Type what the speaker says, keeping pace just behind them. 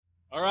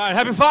All right,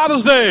 happy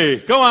Father's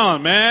Day. Come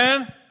on,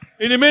 man.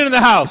 Any men in the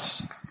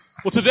house?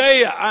 Well,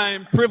 today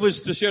I'm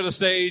privileged to share the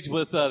stage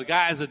with the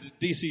guys at the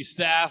DC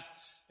staff,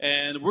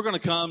 and we're going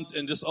to come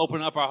and just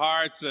open up our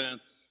hearts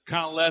and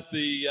kind of let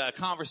the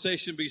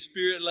conversation be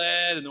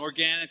spirit-led and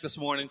organic this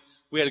morning.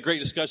 We had a great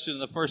discussion in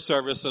the first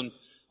service, and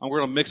we're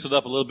going to mix it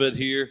up a little bit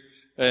here,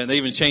 and they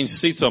even changed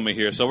seats on me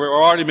here, so we're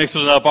already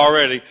mixing it up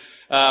already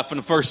from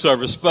the first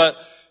service. But,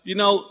 you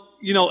know,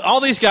 all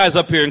these guys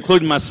up here,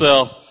 including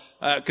myself,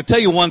 could tell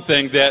you one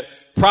thing, that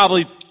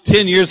probably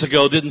 10 years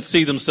ago didn't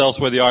see themselves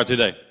where they are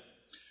today.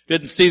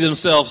 Didn't see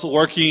themselves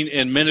working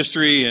in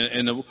ministry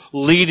and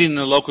leading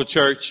the local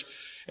church.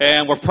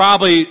 And we're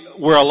probably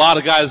where a lot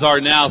of guys are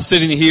now,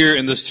 sitting here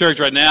in this church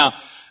right now,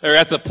 are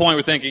at the point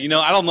we're thinking,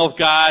 I don't know if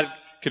God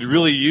could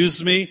really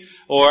use me,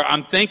 or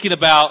I'm thinking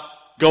about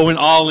going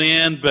all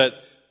in, but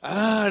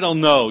I don't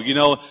know.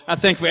 I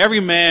think for every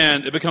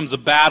man, it becomes a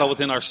battle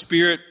within our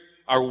spirit,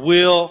 our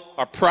will,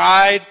 our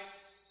pride,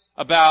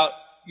 about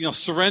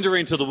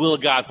surrendering to the will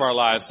of God for our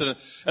lives. And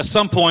at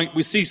some point,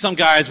 we see some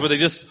guys where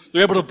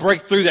they're able to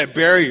break through that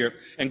barrier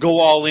and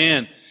go all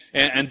in.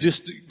 And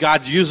just,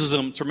 God uses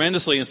them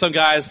tremendously. And some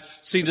guys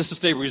seem just to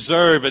stay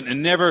reserved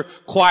and never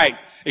quite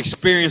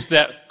experience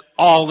that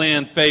all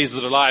in phase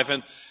of their life.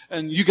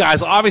 And you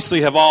guys obviously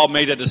have all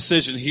made a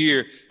decision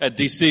here at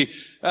DC.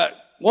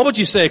 What would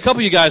you say? A couple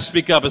of you guys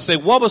speak up and say,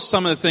 what was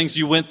some of the things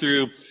you went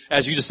through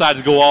as you decided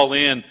to go all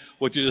in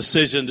with your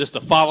decision just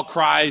to follow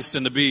Christ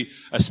and to be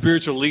a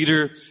spiritual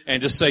leader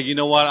and just say, you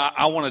know what,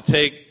 I want to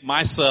take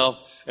myself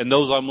and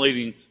those I'm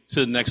leading to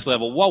the next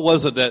level? What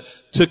was it that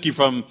took you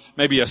from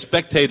maybe a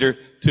spectator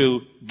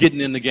to getting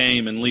in the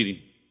game and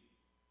leading?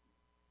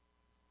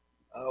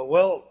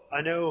 Well,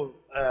 I know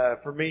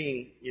for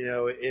me,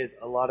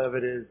 a lot of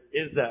it is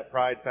that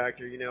pride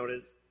factor. It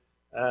is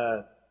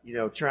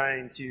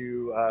trying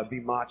to be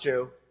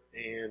macho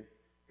and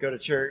go to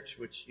church,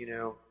 which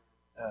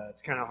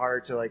it's kind of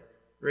hard to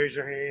raise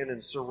your hand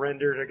and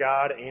surrender to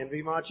God and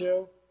be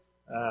macho.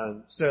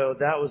 So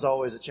that was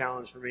always a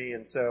challenge for me,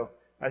 and so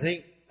I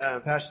think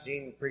Pastor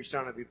Dean preached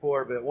on it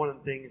before, but one of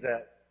the things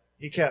that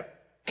he kept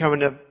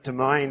coming to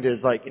mind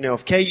is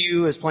if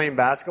KU is playing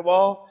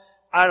basketball,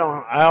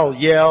 I'll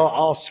yell,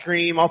 I'll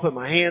scream, I'll put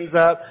my hands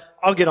up,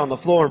 I'll get on the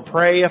floor and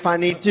pray if I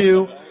need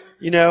to,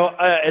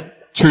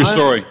 True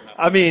story.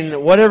 I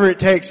mean, whatever it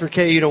takes for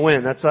KU to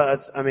win.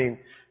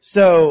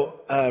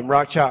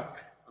 Rock chalk.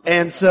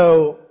 And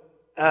so,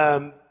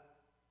 but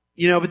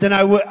then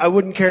I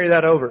wouldn't carry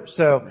that over.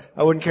 So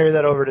I wouldn't carry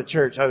that over to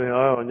church.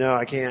 Oh no,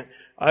 I can't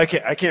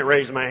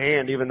raise my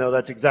hand, even though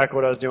that's exactly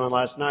what I was doing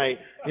last night,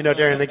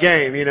 during the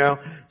game,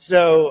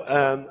 So,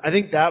 I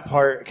think that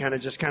part kind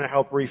of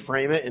helped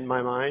reframe it in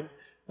my mind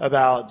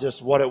about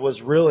just what it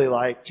was really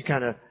like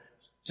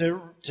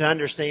to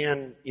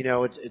understand,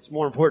 it's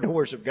more important to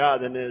worship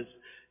God than is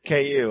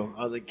KU.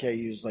 I think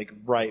KU's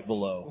right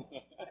below.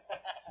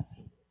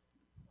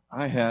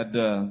 I had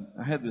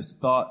this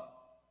thought.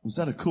 Was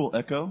that a cool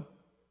echo?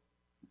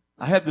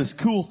 I had this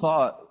cool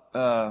thought.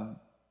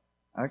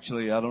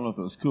 Actually, I don't know if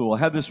it was cool. I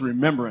had this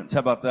remembrance. How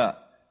about that?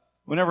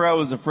 Whenever I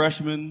was a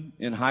freshman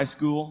in high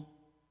school,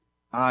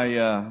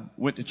 I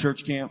went to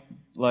church camp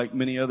like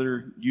many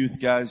other youth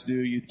guys do,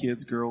 youth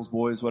kids, girls,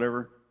 boys,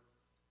 whatever.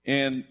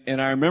 And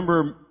I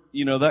remember,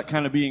 that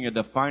kind of being a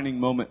defining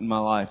moment in my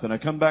life. And I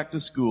come back to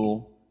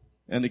school,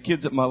 and the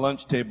kids at my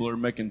lunch table are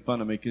making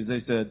fun of me because they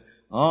said,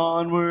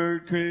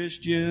 "Onward,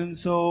 Christian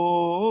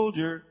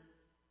soldier."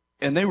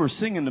 And they were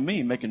singing to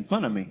me, making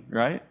fun of me,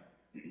 right?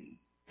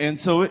 And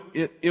so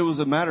it was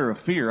a matter of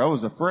fear. I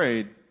was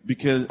afraid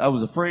because I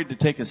was afraid to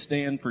take a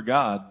stand for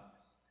God.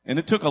 And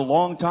it took a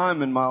long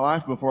time in my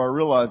life before I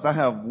realized I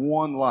have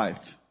one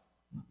life.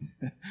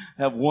 I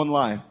have one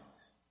life.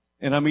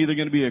 And I'm either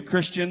going to be a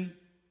Christian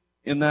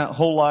in that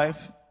whole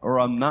life,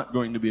 or I'm not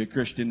going to be a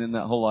Christian in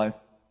that whole life.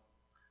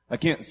 I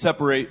can't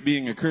separate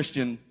being a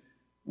Christian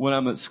when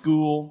I'm at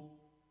school,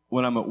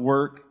 when I'm at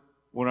work,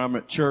 when I'm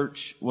at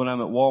church, when I'm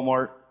at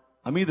Walmart.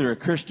 I'm either a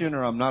Christian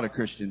or I'm not a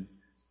Christian.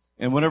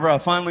 And whenever I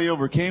finally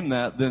overcame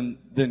that,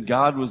 then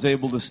God was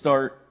able to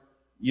start,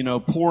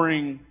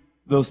 pouring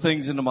those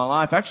things into my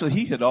life. Actually,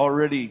 He had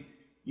already,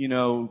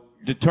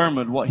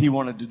 determined what He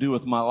wanted to do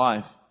with my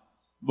life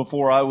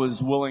before I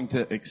was willing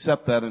to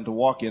accept that and to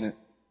walk in it.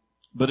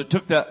 But it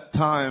took that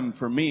time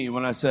for me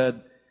when I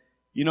said,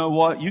 you know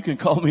what, you can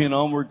call me an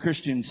onward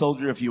Christian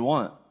soldier if you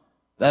want.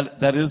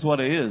 That is what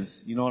it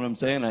is. You know what I'm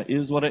saying? That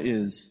is what it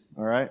is.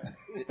 All right?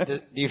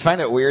 Do you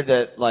find it weird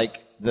that,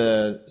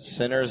 the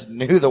sinners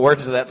knew the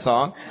words of that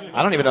song?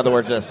 I don't even know the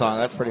words of that song.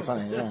 That's pretty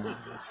funny.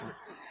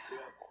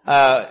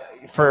 Yeah.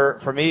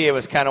 For me, it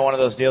was kind of one of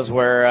those deals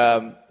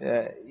where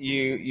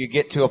you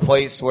get to a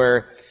place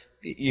where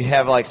you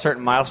have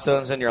certain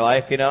milestones in your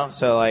life,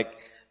 So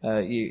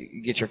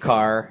you get your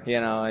car,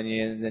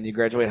 and then you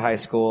graduate high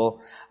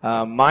school.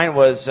 Mine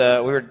was,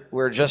 we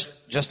were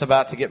just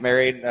about to get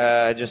married.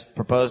 I just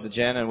proposed to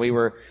Jen, and we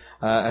were,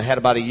 had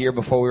about a year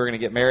before we were going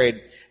to get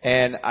married.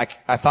 And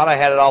I thought I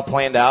had it all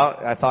planned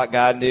out. I thought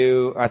I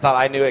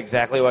knew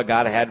exactly what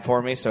God had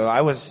for me. So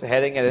I was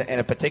heading in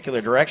a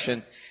particular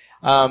direction.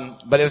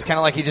 But it was kind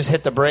of like he just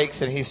hit the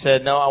brakes and he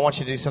said, no, I want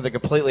you to do something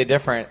completely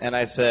different. And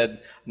I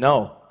said,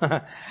 no.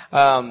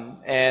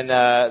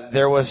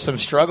 There was some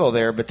struggle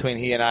there between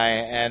he and I.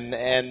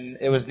 And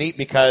it was neat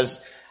because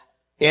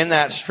in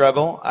that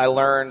struggle, I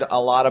learned a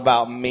lot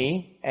about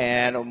me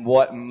and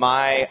what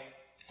my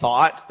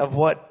thought of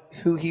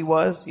who he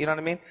was. You know what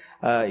I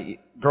mean?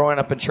 Growing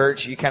up in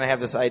church, you kind of have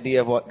this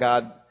idea of what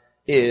God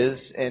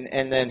is,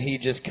 and then he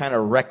just kind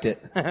of wrecked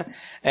it.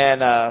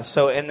 And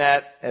so in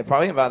that,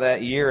 probably about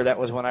that year, that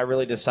was when I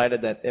really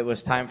decided that it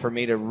was time for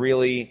me to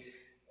really,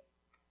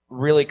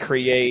 really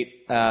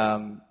create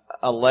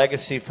a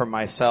legacy for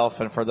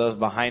myself and for those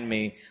behind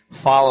me,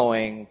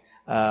 following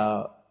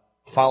God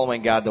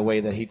the way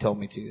that he told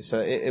me to. So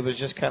it was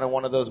just kind of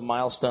one of those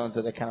milestones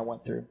that I kind of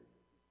went through.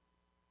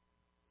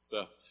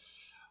 Stuff.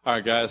 All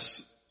right,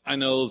 guys. I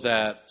know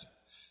that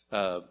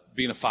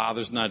being a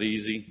father is not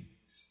easy.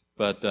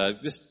 But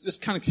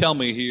just kind of tell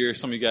me here,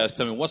 some of you guys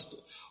tell me,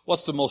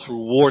 what's the most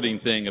rewarding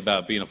thing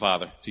about being a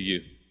father to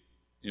you?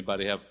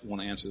 Anybody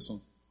want to answer this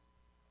one?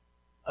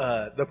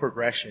 The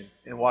progression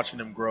and watching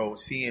them grow,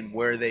 seeing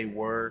where they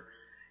were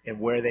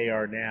and where they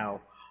are now.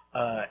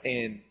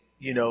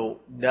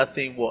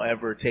 Nothing will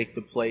ever take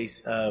the place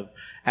of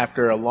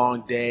after a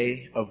long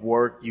day of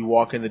work, you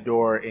walk in the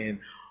door and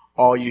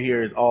all you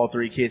hear is all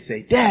three kids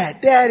say, Dad,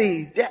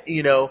 Daddy, Dad,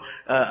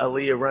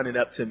 Aaliyah running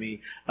up to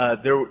me.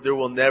 There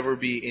will never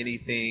be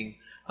anything,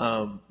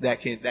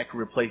 that can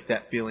replace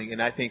that feeling.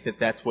 And I think that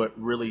that's what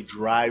really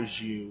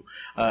drives you,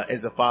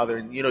 as a father.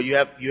 And, you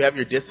have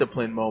your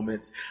discipline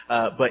moments,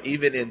 but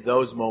even in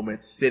those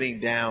moments, sitting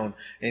down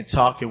and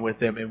talking with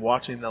them and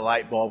watching the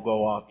light bulb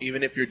go off,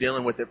 even if you're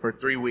dealing with it for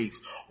 3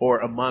 weeks or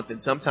a month.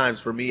 And sometimes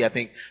for me, I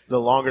think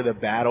the longer the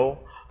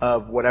battle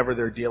of whatever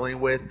they're dealing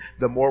with,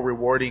 the more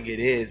rewarding it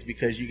is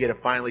because you get to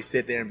finally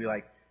sit there and be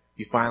like,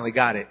 you finally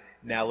got it.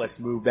 Now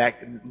let's move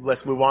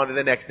on to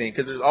the next thing.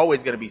 Cause there's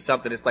always going to be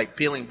something. It's like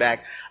peeling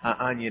back an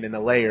onion in a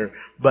layer,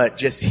 but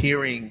just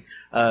hearing,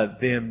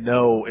 them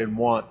know and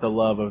want the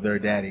love of their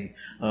daddy,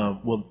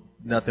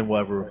 nothing will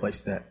ever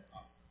replace that.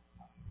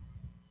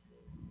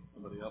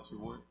 Somebody else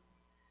reward?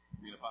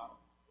 Being a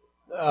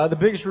father? The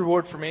biggest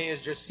reward for me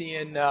is just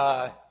seeing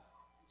and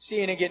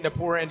getting to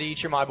pour into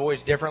each of my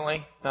boys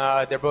differently.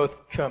 They're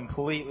both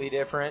completely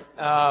different.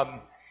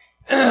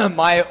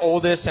 My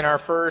oldest and our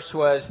first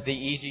was the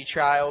easy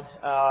child.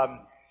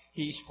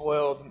 He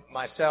spoiled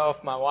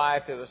myself, my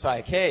wife. It was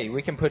like, hey,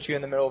 we can put you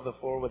in the middle of the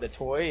floor with a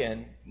toy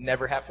and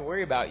never have to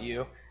worry about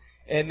you.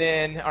 And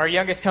then our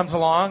youngest comes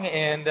along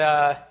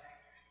and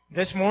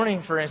this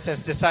morning, for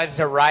instance, decides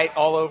to write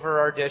all over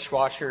our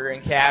dishwasher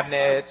and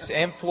cabinets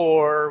and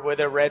floor with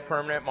a red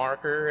permanent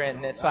marker.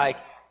 And it's like,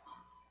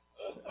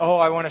 oh,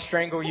 I want to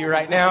strangle you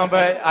right now,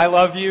 but I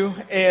love you.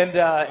 And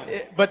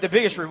but the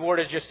biggest reward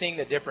is just seeing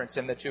the difference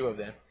in the two of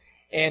them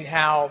and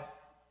how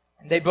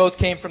they both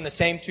came from the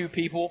same two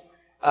people,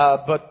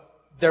 but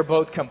they're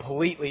both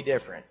completely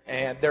different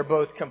and they're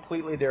both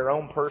completely their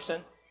own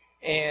person.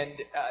 And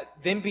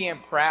them being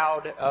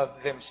proud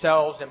of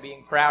themselves and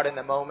being proud in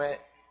the moment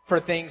for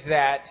things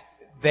that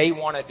they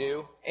want to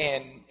do,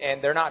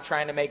 and they're not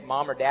trying to make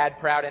mom or dad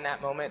proud in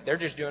that moment. They're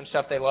just doing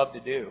stuff they love to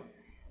do.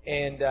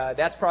 And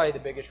that's probably the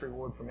biggest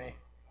reward for me.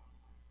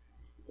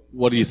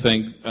 What do you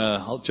think,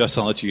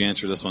 Justin, I'll let you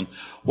answer this one.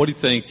 What do you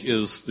think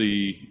is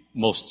the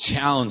most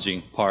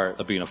challenging part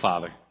of being a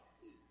father?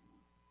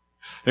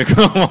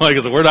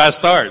 Because where do I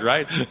start,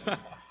 right?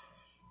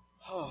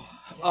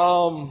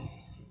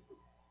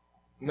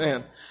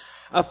 Man,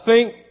 I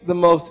think the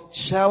most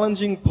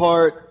challenging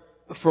part,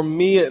 for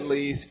me at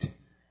least,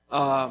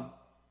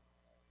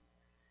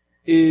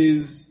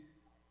 is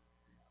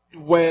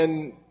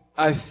when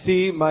I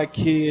see my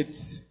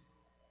kids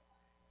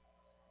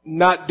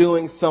not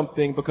doing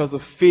something because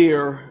of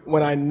fear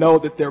when I know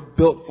that they're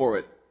built for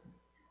it.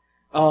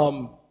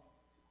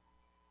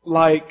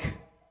 Like,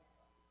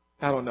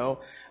 I don't know,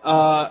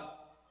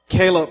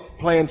 Caleb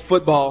playing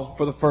football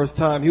for the first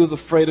time. He was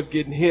afraid of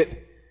getting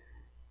hit.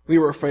 We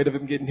were afraid of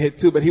him getting hit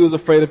too, but he was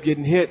afraid of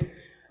getting hit.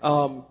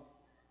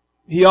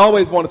 He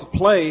always wanted to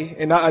play,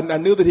 and I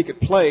knew that he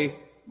could play,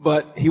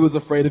 but he was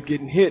afraid of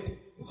getting hit.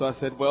 So I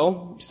said,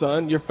 well,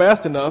 son, you're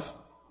fast enough.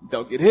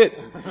 Don't get hit.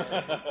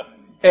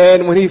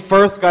 And when he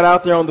first got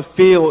out there on the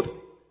field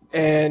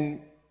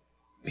and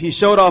he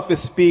showed off his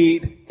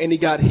speed and he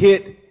got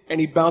hit and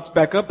he bounced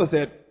back up, I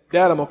said,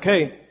 Dad, I'm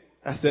okay.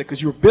 I said,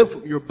 because you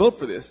were built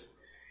for this.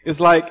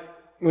 It's like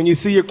when you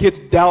see your kids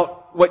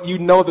doubt what you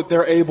know that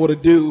they're able to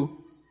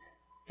do,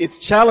 it's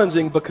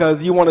challenging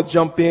because you want to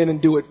jump in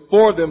and do it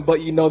for them,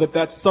 but you know that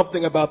that's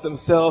something about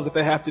themselves that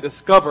they have to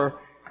discover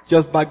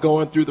just by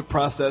going through the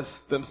process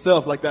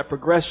themselves, like that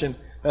progression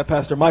that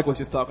Pastor Mike was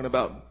just talking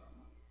about.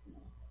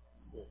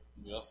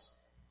 Yes.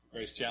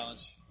 Greatest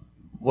challenge?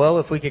 Well,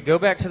 if we could go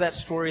back to that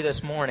story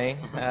this morning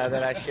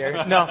that I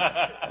shared. No,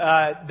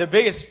 the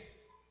biggest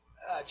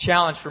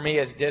challenge for me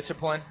is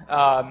discipline.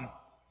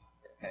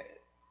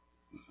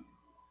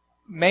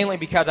 Mainly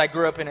because I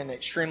grew up in an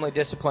extremely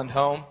disciplined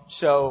home.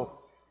 So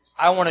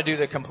I want to do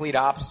the complete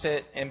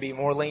opposite and be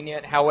more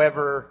lenient.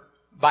 However,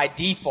 by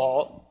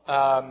default,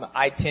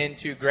 I tend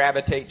to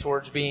gravitate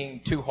towards being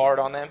too hard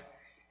on them.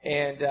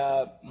 And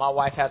my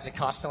wife has to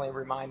constantly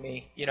remind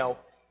me,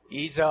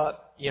 he's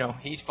up,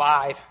 he's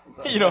 5,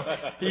 he's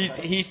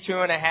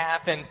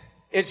 2.5. And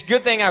it's a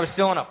good thing I was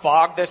still in a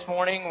fog this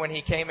morning when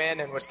he came in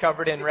and was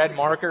covered in red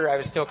marker. I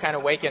was still kind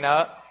of waking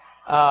up.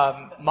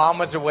 Mom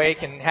was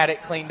awake and had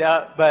it cleaned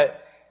up,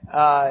 but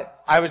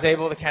I was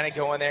able to kind of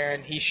go in there,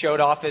 and he showed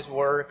off his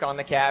work on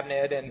the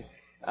cabinet, and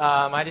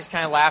I just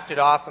kind of laughed it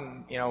off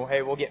and,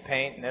 hey, we'll get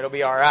paint and it'll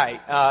be all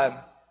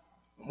right.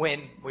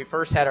 When we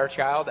first had our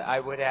child,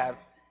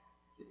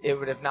 it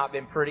would have not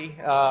been pretty.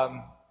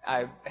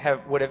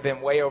 Would have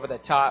been way over the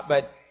top,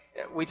 but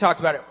we talked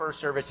about it first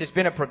service. It's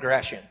been a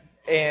progression.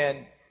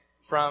 And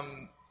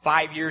from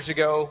 5 years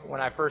ago when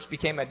I first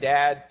became a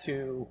dad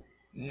to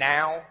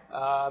now,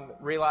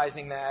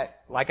 realizing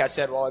that, like I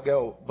said a while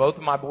ago, both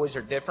of my boys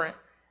are different.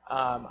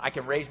 I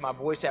can raise my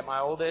voice at my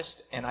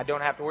oldest, and I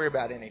don't have to worry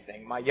about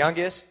anything. My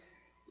youngest,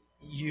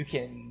 you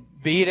can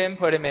beat him,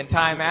 put him in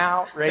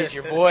timeout, raise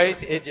your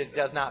voice. It just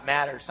does not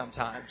matter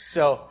sometimes.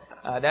 So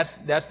that's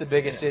the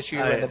biggest issue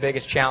and the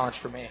biggest challenge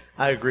for me.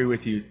 I agree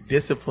with you.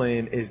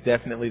 Discipline is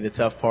definitely the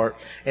tough part.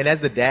 And as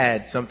the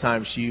dad,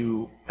 sometimes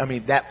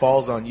that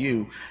falls on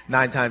you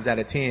 9 times out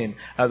of 10.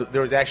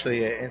 There was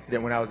actually an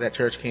incident when I was at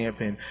church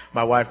camp, and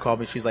my wife called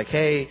me. She's like,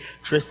 hey,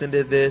 Tristan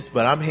did this,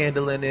 but I'm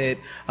handling it.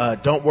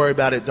 Don't worry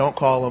about it. Don't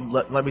call him.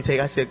 Let me take.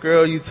 I said,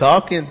 girl, you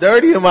talking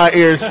dirty in my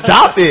ear.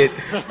 Stop it.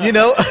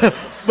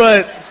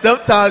 But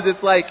sometimes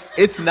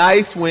it's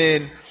nice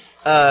when,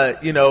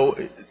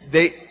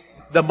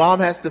 the mom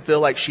has to feel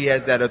like she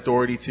has that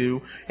authority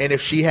too. And if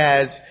she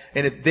has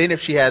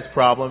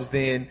problems,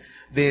 then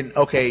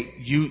okay,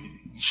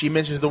 she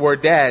mentions the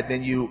word dad,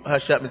 then you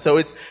hush up. And so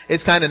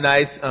it's kind of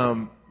nice,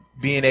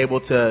 being able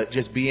to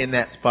just be in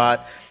that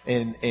spot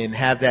and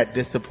have that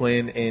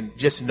discipline, and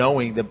just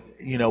knowing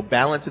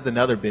balance is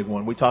another big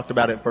one. We talked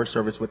about it in first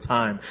service with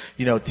time.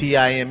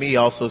 TIME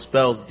also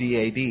spells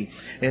DAD.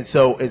 And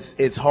so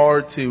it's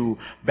hard to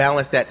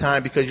balance that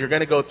time, because you're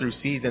going to go through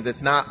seasons.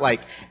 It's not like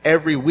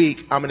every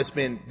week I'm going to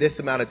spend this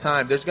amount of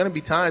time. There's going to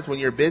be times when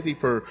you're busy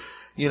for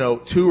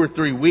 2 or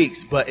 3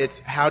 weeks, but it's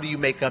how do you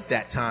make up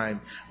that time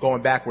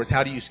going backwards?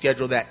 How do you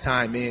schedule that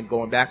time in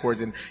going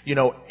backwards? And,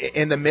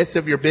 in the midst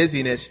of your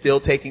busyness, still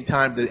taking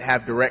time to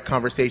have direct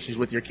conversations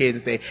with your kids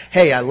and say,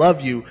 hey, I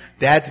love you.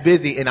 Dad's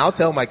busy. And I'll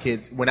tell my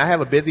kids, when I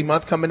have a busy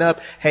month coming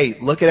up, hey,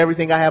 look at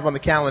everything I have on the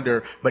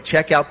calendar, but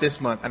check out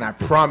this month. And I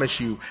promise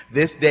you,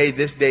 this day,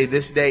 it's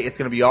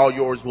going to be all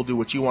yours. We'll do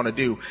what you want to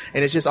do.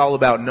 And it's just all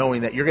about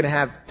knowing that you're going to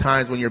have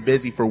times when you're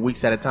busy for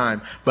weeks at a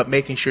time, but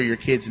making sure your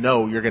kids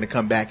know you're going to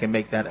come back and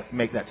make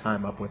that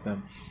time up with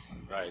them,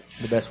 right?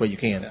 The best way you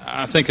can.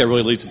 I think that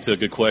really leads into a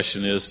good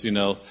question: is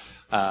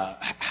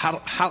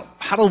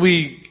how do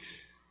we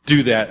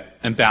do that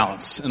and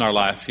balance in our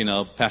life?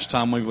 Pastor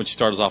Tom, maybe when you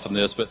start us off on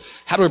this, but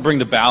how do we bring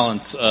the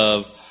balance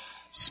of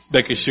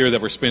making sure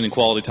that we're spending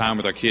quality time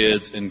with our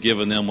kids and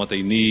giving them what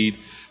they need,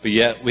 but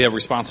yet we have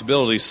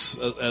responsibilities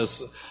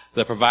as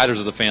the providers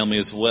of the family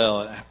as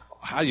well?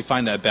 How do you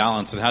find that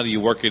balance, and how do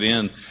you work it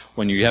in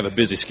when you have a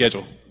busy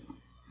schedule?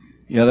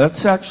 Yeah,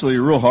 that's actually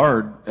real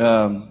hard.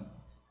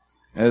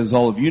 As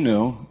all of you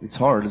know, it's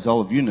hard, as all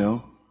of you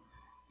know,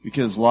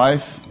 because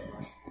life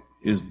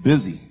is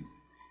busy,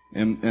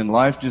 and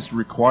life just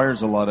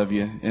requires a lot of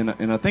you.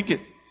 And I think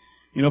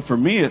for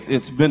me,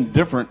 it's been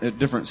different at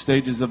different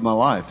stages of my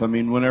life. I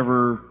mean,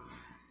 whenever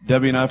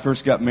Debbie and I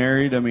first got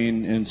married,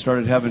 and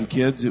started having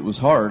kids, it was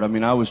hard.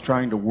 I was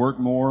trying to work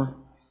more,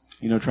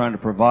 trying to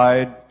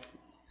provide,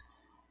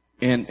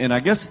 and I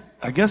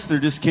guess there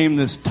just came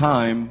this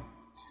time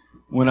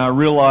when I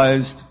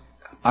realized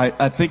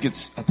I think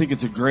it's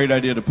a great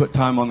idea to put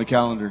time on the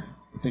calendar.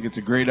 I think it's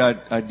a great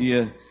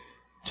idea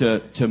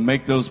to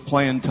make those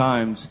planned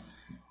times.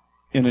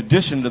 In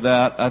addition to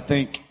that, I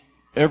think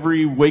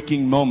every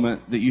waking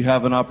moment that you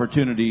have an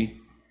opportunity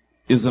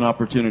is an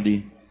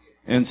opportunity.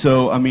 And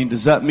so,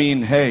 does that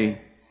mean, hey,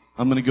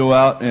 I'm going to go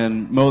out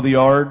and mow the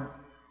yard?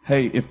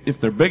 Hey, if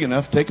they're big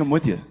enough, take them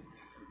with you.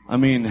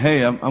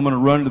 Hey, I'm going to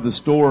run to the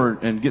store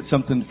and get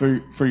something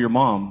for your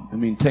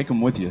mom. Take them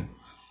with you.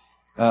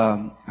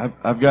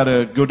 I've got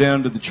to go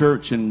down to the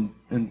church and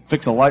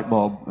fix a light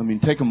bulb.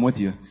 Take them with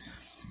you.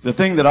 The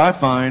thing that I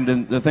find,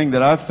 and the thing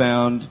that I've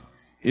found,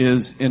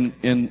 is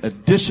in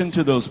addition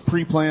to those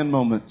pre-planned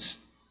moments,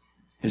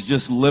 is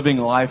just living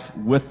life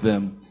with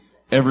them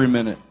every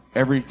minute,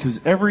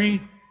 because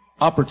every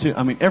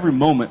opportunity, every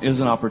moment is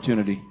an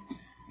opportunity.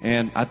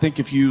 And I think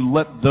if you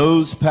let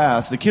those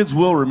pass, the kids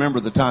will remember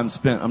the time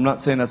spent. I'm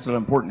not saying that's not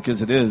important,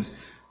 because it is.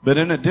 But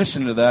in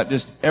addition to that,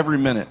 just every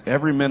minute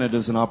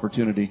is an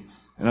opportunity.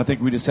 And I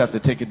think we just have to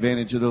take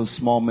advantage of those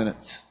small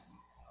minutes.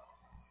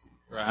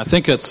 Right. I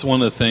think that's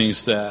one of the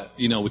things that,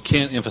 we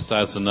can't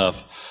emphasize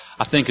enough.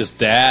 I think as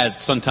dads,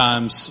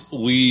 sometimes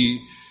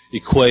we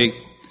equate,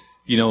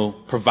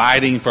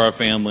 providing for our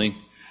family,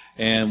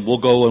 and we'll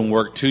go and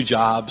work 2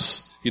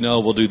 jobs,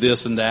 we'll do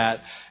this and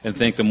that, and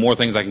think the more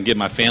things I can give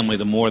my family,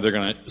 the more they're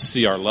going to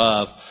see our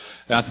love.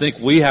 And I think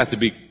we have to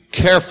be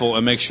careful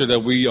and make sure that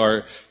we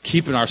are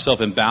keeping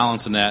ourselves in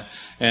balance in that.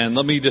 And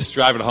let me just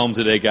drive it home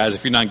today, guys.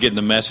 If you're not getting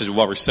the message of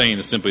what we're saying,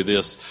 is simply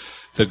this.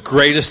 The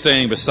greatest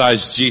thing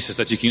besides Jesus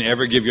that you can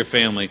ever give your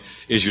family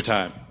is your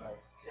time.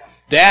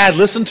 Dad,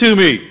 listen to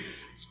me.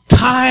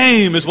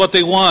 Time is what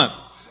they want.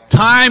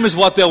 Time is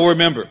what they'll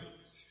remember.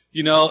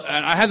 And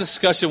I had a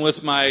discussion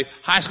with my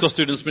high school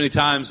students many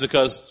times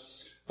because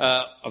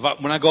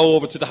when I go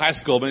over to the high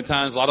school, many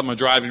times a lot of them are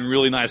driving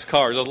really nice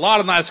cars. A lot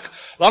of them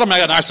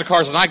got nicer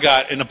cars than I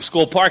got in the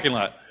school parking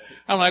lot.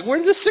 I'm like, where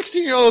did this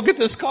 16-year-old get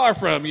this car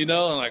from? And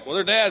like, well,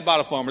 their dad bought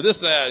it for them, or this,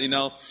 that,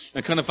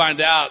 and kind of find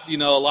out, a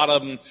lot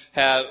of them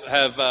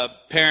have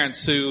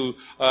parents who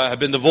have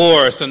been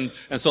divorced, and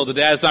so the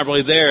dad's not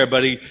really there,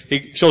 but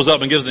he shows up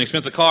and gives an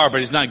expensive car,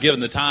 but he's not given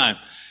the time.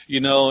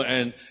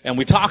 And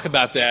we talk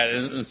about that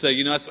and say,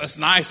 it's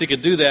nice they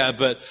could do that,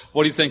 but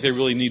what do you think they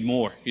really need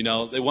more?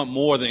 They want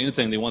more than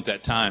anything. They want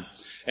that time.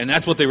 And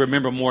that's what they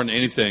remember more than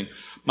anything.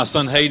 My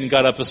son Hayden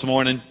got up this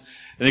morning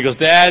and he goes,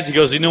 Dad,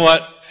 you know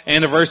what?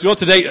 Anniversary. You know what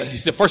today? He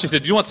said, do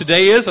you know what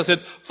today is? I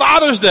said,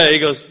 Father's Day. He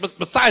goes,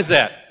 besides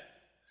that.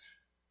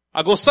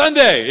 I go,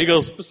 Sunday. He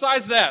goes,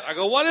 besides that. I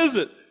go, what is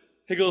it?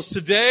 He goes,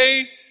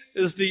 today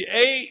is the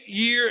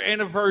 8-year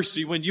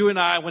anniversary when you and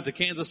I went to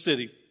Kansas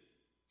City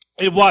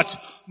and watched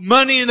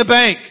Money in the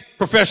Bank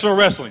professional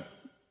wrestling.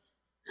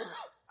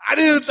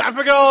 I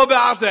forgot all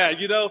about that,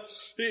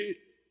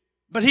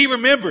 But he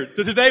remembered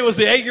that today was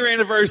the 8-year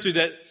anniversary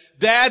that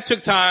Dad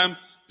took time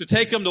to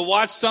take him to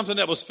watch something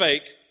that was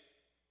fake,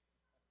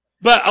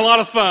 but a lot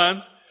of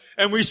fun.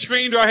 And we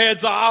screamed our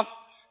heads off,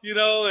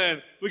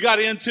 and we got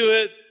into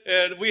it,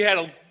 and we had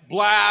a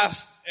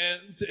blast.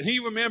 And he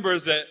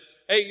remembers that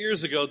 8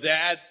 years ago,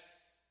 Dad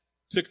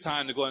took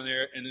time to go in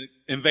there and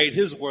invade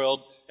his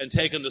world and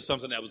take him to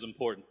something that was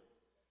important.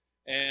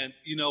 And,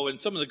 and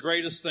some of the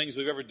greatest things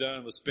we've ever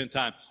done was spend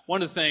time.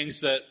 One of the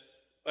things that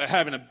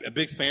having a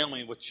big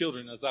family with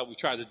children, we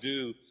try to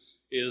do,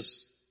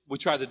 is we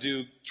try to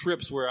do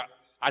trips where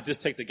I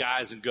just take the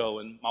guys and go,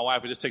 and my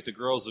wife would just take the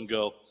girls and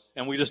go,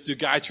 and we just do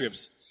guy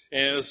trips.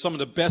 And it was some of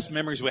the best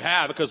memories we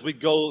have because we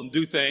go and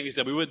do things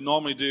that we wouldn't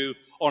normally do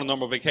on a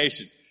normal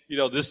vacation.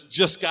 This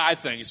just guy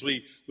things.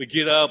 We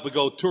get up, we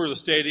go tour the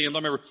stadium. I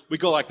remember we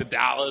go like to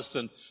Dallas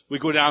and we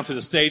go down to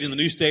the stadium, the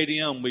new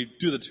stadium. We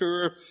do the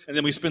tour and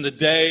then we spend the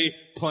day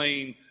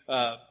playing,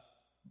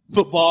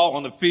 football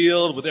on the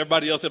field with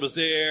everybody else that was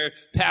there,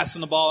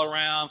 passing the ball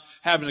around,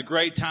 having a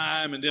great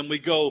time. And then we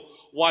go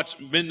watch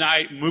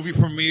midnight movie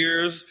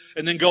premieres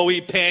and then go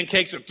eat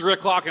pancakes at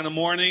 3:00 in the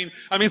morning.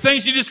 I mean,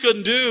 things you just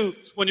couldn't do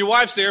when your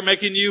wife's there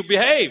making you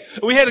behave.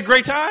 We had a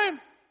great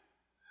time.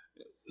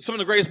 Some of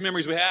the greatest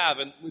memories we have,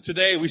 and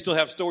today we still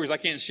have stories I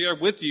can't share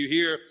with you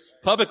here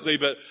publicly,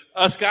 but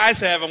us guys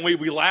have, and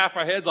we laugh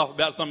our heads off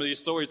about some of these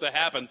stories that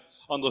happen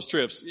on those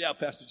trips. Yeah,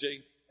 Pastor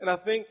Jay. And I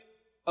think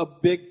a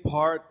big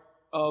part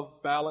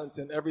of balance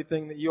and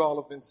everything that you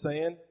all have been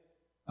saying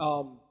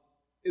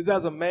is,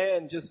 as a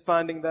man, just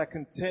finding that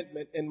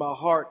contentment in my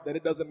heart that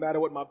it doesn't matter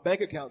what my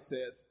bank account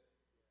says.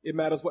 It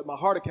matters what my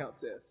heart account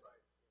says.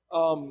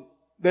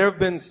 There have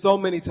been so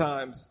many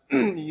times,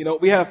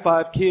 we have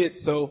 5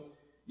 kids, so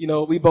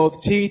we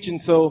both teach,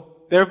 and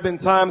so there have been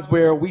times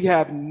where we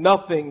have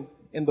nothing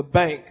in the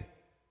bank,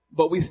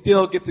 but we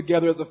still get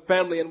together as a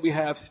family and we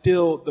have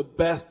still the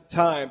best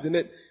times. And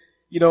it,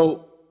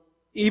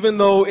 even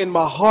though in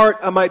my heart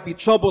I might be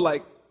troubled,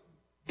 like,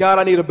 God,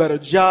 I need a better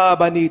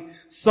job. I need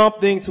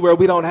something to where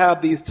we don't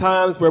have these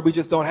times where we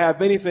just don't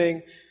have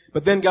anything.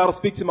 But then God will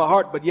speak to my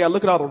heart. But yeah,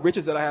 look at all the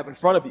riches that I have in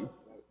front of you.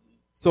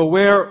 So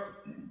where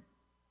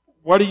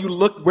do you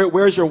look?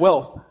 Where's your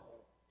wealth?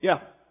 Yeah.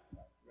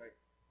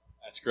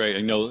 That's great.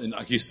 And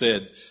like you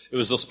said, it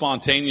was those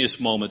spontaneous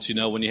moments,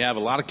 when you have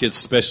a lot of kids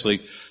especially,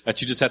 that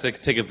you just have to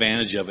take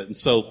advantage of it. And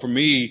so for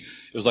me,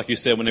 it was like you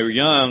said, when they were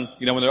young,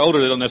 when they're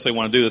older, they don't necessarily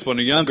want to do this. When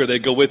they're younger,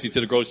 they'd go with you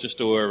to the grocery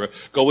store or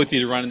go with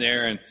you to run in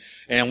there.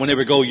 And when they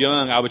would go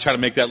young, I would try to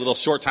make that little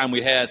short time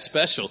we had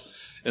special.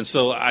 And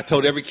so I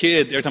told every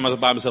kid, every time I was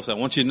by myself, I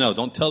want you to know,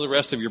 don't tell the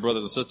rest of your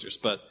brothers and sisters,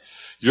 but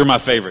you're my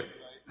favorite.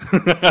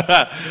 And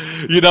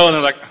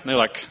they're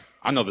like,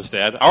 I know this,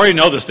 Dad. I already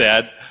know this,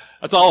 Dad.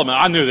 That's all, man.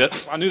 I knew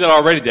that. I knew that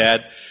already,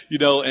 Dad.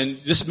 And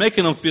just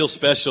making them feel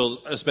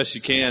special as best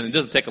you can. It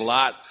doesn't take a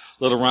lot.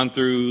 Let them run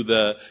through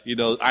the,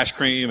 ice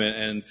cream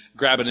and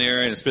grab an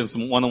air and spend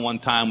some one-on-one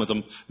time with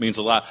them means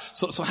a lot.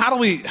 So how do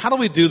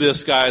we do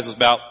this, guys? Is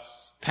about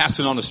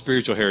passing on the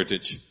spiritual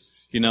heritage.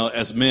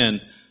 As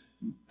men,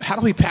 how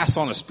do we pass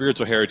on a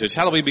spiritual heritage?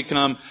 How do we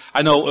become,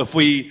 I know if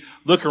we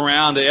look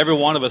around, every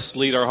one of us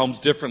lead our homes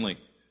differently.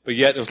 But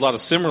yet there's a lot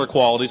of similar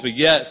qualities, but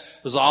yet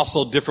there's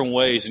also different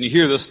ways. And you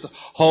hear this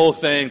whole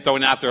thing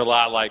thrown out there a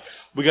lot, like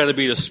we got to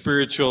be the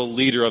spiritual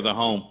leader of the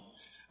home.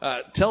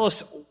 Tell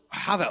us,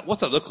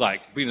 what's that look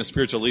like, being a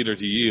spiritual leader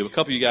to you? A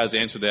couple of you guys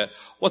answered that.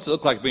 What's it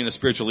look like being a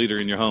spiritual leader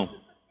in your home?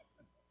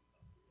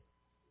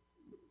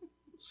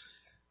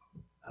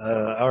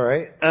 All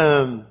right.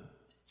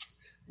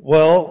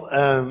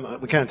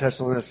 We kind of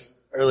touched on this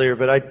earlier,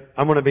 but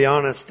I'm going to be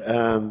honest.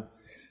 I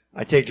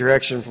take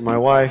direction from my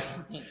wife.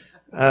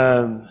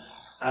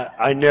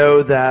 I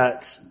know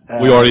that.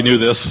 We already knew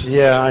this.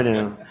 Yeah, I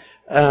know.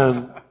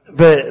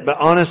 But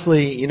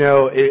honestly,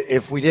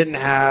 if I didn't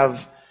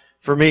have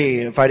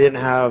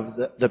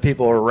the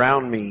people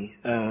around me,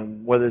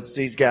 whether it's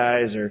these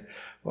guys or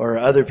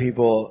other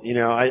people,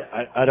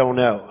 I don't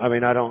know. I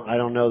mean, I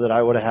don't know that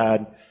I would have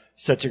had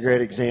such a great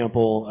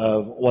example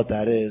of what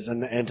that is.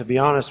 And to be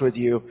honest with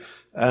you,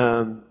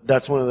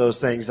 that's one of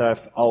those things that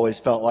I've always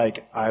felt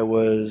like I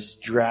was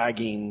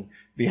dragging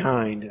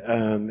behind,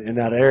 in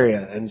that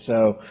area. And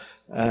so,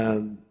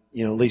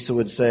 Lisa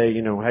would say,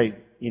 hey,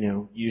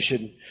 you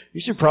should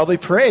probably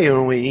pray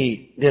when we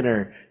eat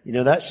dinner.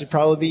 That should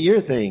probably be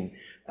your thing.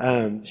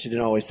 She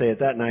didn't always say it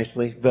that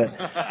nicely, but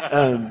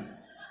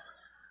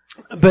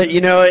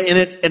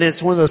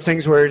it's one of those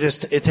things where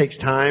it takes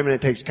time and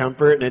it takes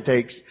comfort and it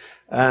takes,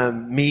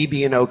 me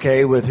being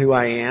okay with who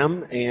I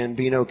am and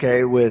being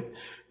okay with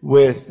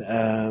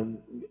my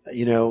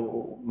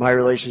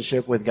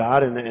relationship with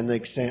God and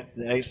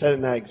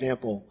setting that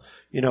example,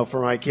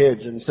 for my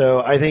kids. And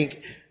so I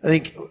think,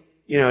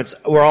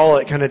 we're all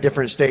at kind of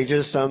different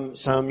stages. Some,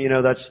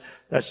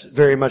 that's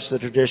very much the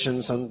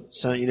tradition. Some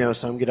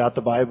get out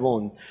the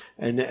Bible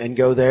and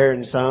go there.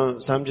 And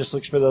some just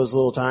looks for those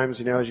little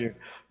times, as you're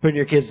putting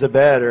your kids to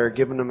bed or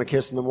giving them a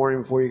kiss in the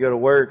morning before you go to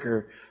work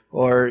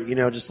or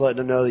just letting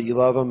them know that you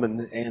love them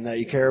and that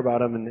you care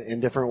about them in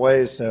different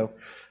ways. So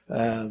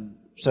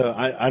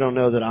I don't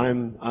know that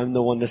I'm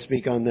the one to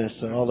speak on this,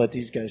 so I'll let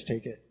these guys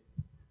take it.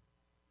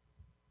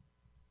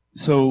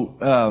 So,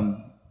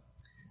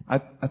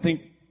 I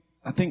think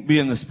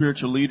being the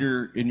spiritual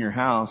leader in your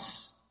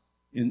house,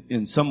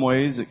 in some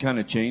ways it kind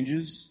of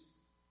changes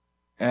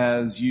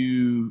as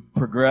you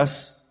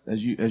progress,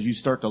 as you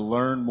start to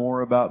learn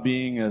more about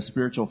being a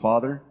spiritual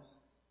father.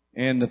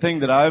 And the thing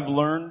that I've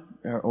learned,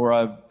 or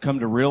I've come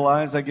to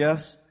realize, I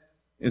guess,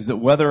 is that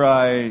whether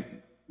I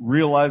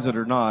realize it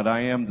or not,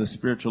 I am the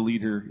spiritual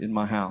leader in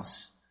my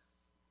house.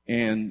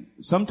 And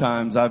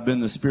sometimes I've been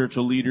the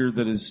spiritual leader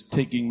that is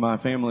taking my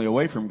family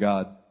away from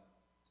God.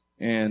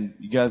 And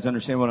you guys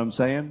understand what I'm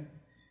saying?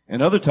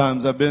 And other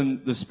times I've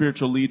been the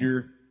spiritual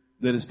leader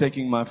that is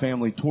taking my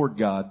family toward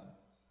God.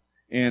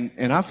 And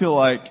I feel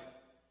like,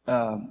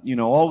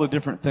 all the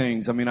different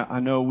things. I mean,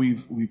 I know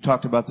we've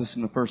talked about this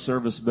in the first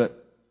service, but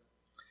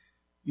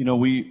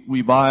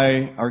we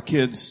buy our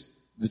kids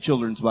the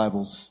children's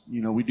Bibles.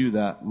 We do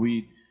that.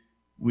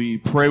 We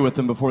pray with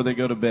them before they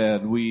go to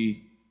bed.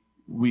 We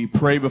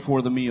pray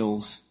before the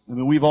meals. I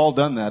mean, we've all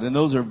done that. And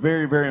those are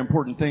very, very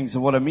important things.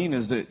 And what I mean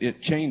is that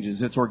it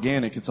changes. It's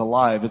organic. It's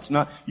alive. It's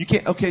not,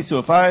 so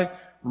if I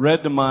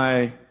read to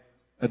my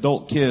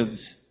adult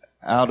kids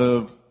out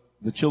of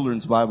the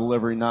children's Bible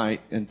every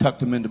night and tucked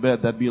them into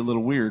bed, that'd be a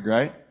little weird,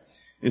 right?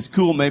 It's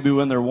cool maybe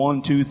when they're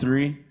 1, 2,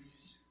 3.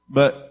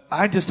 But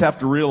I just have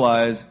to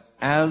realize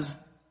as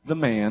the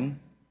man,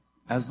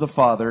 as the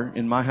father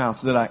in my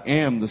house, that I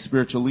am the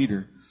spiritual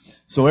leader.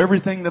 So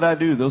everything that I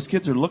do, those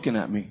kids are looking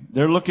at me.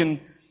 They're looking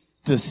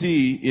to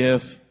see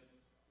if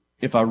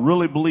I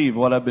really believe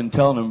what I've been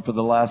telling them for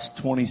the last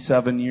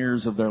 27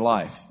 years of their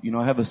life.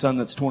 I have a son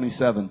that's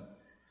 27.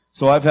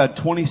 So I've had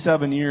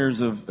 27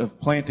 years of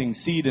planting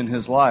seed in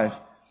his life.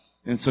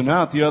 And so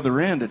now at the other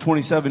end, at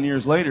 27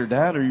 years later,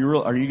 Dad, are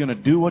you going to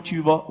do what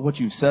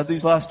you've said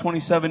these last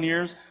 27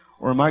 years?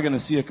 Or am I going to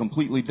see a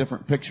completely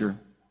different picture?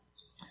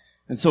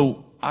 And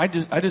so I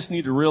just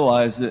need to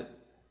realize that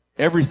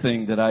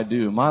everything that I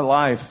do, my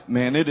life,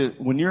 man,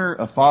 when you're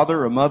a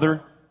father, a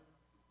mother,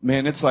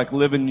 man, it's like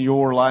living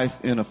your life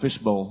in a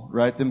fishbowl,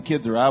 right? Them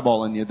kids are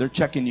eyeballing you. They're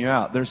checking you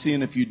out. They're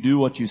seeing if you do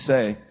what you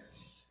say.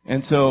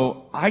 And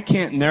so I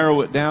can't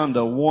narrow it down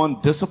to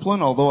one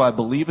discipline, although I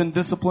believe in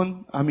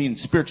discipline. I mean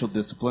spiritual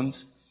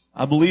disciplines.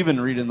 I believe in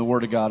reading the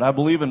Word of God. I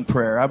believe in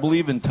prayer. I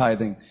believe in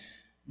tithing.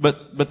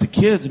 But the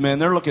kids, man,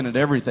 they're looking at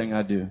everything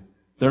I do.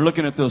 They're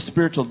looking at those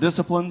spiritual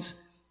disciplines,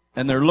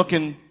 and they're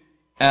looking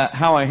at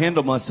how I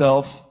handle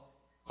myself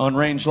on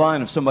range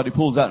line if somebody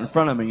pulls out in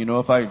front of me.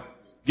 If I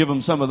give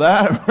them some of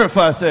that, or if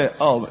I say,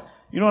 oh,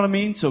 you know what I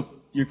mean? So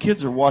your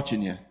kids are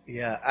watching you.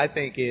 Yeah, I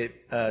think it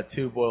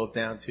too boils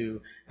down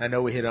to, I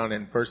know we hit on it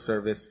in first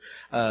service,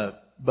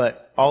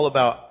 but all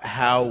about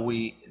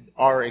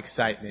our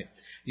excitement,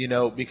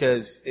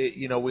 because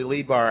we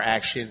lead by our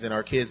actions and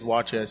our kids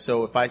watch us.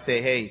 So if I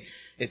say, hey,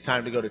 it's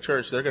time to go to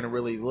church, they're going to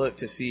really look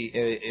to see,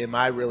 am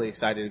I really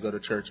excited to go to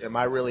church? Am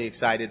I really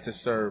excited to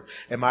serve?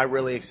 Am I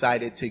really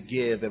excited to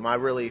give? Am I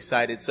really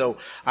excited? So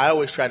I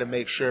always try to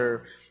make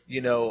sure,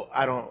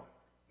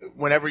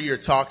 whenever you're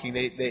talking,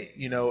 they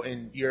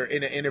and you're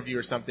in an interview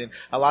or something,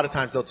 a lot of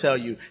times they'll tell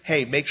you,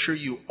 hey, make sure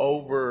you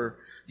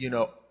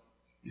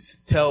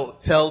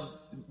tell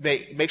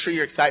make sure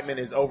your excitement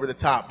is over the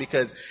top,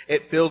 because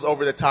it feels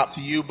over the top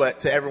to you, but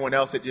to everyone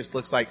else, it just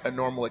looks like a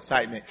normal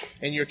excitement.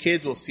 And your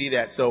kids will see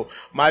that. So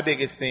my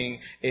biggest thing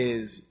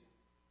is,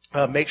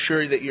 make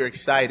sure that you're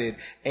excited.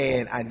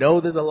 And I know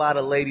there's a lot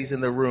of ladies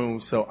in the room,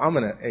 so I'm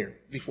going to,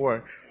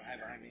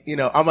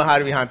 I'm going to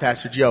hide behind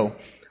Pastor Joe.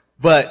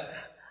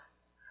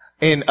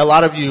 And a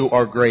lot of you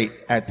are great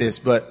at this,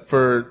 but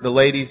for the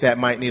ladies that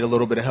might need a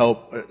little bit of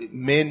help,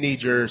 men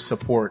need your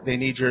support. They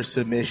need your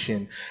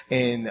submission.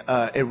 And,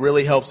 it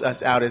really helps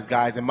us out as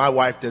guys. And my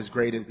wife does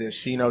great as this.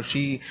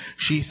 She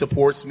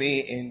supports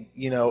me, and,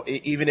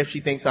 even if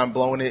she thinks I'm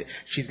blowing it,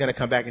 she's going to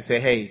come back and say,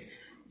 hey,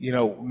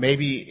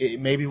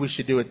 maybe we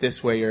should do it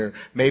this way, or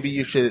maybe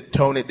you should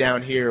tone it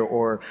down here,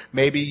 or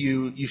maybe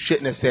you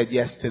shouldn't have said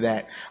yes to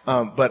that.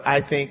 But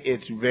I think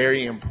it's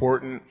very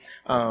important,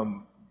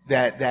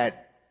 that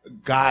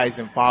guys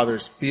and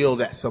fathers feel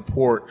that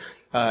support,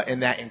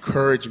 and that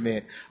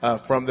encouragement,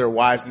 from their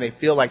wives, and they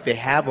feel like they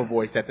have a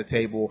voice at the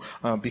table,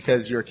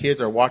 because your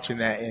kids are watching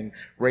that, and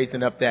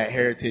raising up that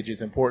heritage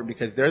is important,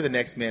 because they're the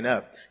next men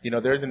up.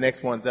 They're the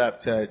next ones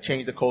up to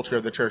change the culture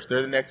of the church.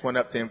 They're the next one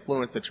up to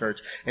influence the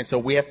church. And so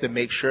we have to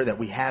make sure that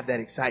we have that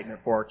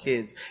excitement for our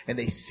kids, and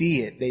they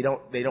see it. We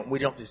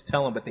don't just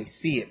tell them, but they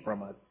see it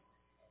from us.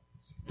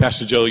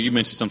 Pastor Joe, you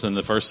mentioned something in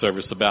the first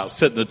service about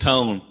setting the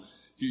tone.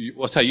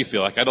 What's how you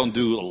feel? Like, I don't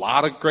do a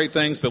lot of great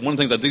things, but one of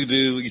the things I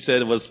do, you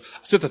said, was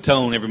set the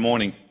tone every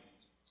morning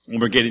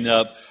when we're getting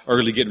up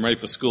early, getting ready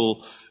for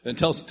school. And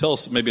tell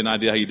us maybe an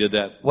idea how you did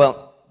that.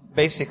 Well,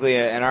 basically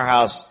in our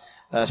house,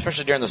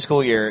 especially during the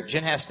school year,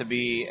 Jen has to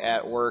be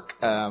at work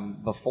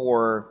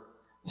before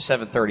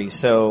 7:30.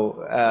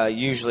 So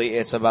usually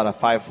it's about a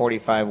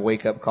 5:45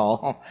 wake up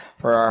call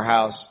for our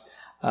house.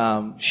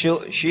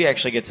 She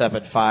actually gets up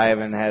at 5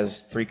 and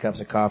has 3 cups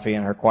of coffee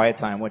in her quiet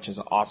time, which is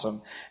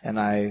awesome. And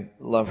I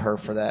love her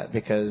for that,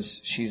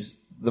 because she's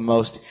the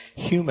most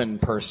human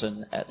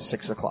person at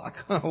 6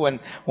 o'clock when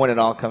it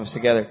all comes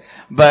together.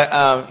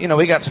 But,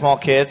 we got small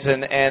kids,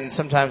 and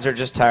sometimes they're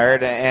just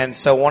tired. And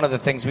so one of the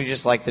things we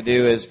just like to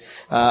do is,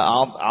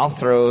 I'll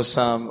throw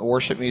some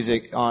worship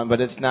music on,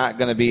 but it's not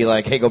going to be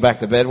like, hey, go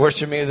back to bed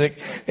worship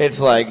music. It's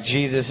like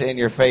Jesus in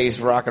your face,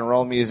 rock and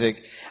roll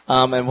music.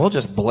 And we'll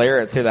just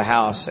blare it through the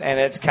house. And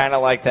it's kind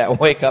of like that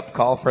wake up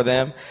call for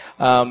them.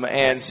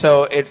 And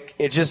so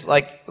it just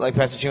like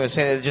Pastor Jim was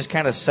saying, it just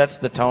kind of sets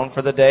the tone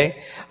for the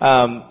day.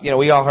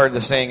 We all heard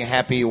the saying,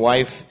 happy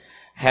wife,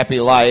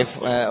 happy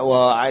life.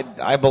 Well,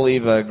 I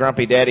believe a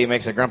grumpy daddy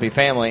makes a grumpy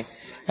family.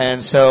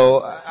 And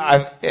so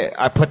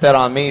I put that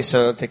on me.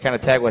 So to kind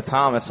of tag with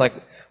Tom, it's like,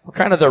 we're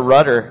kind of the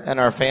rudder in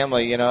our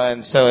family,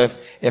 and so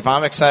if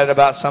I'm excited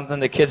about something,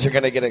 the kids are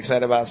going to get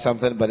excited about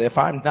something, but if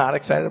I'm not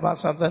excited about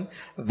something,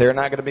 they're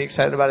not going to be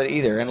excited about it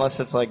either, unless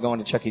it's like going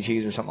to Chuck E.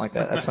 Cheese or something like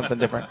that. That's something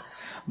different.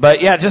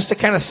 But yeah, just to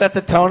kind of set the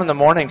tone in the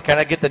morning,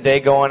 kind of get the day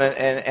going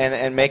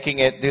and making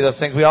it do those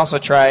things. We also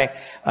try,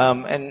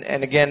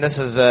 and again, this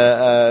is,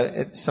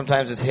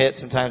 sometimes it's hit,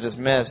 sometimes it's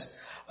miss.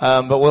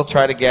 But we'll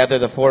try to gather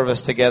the 4 of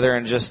us together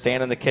and just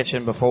stand in the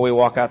kitchen before we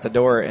walk out the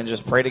door and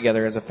just pray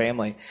together as a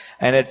family.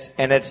 And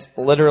it's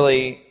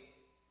literally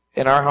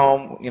in our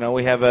home,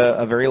 we have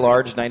a very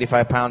large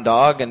 95-pound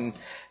dog,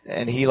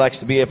 and he likes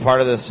to be a part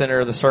of the center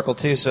of the circle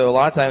too. So a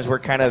lot of times we're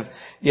kind of,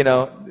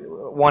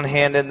 one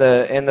hand in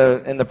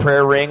the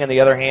prayer ring and the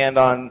other hand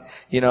on,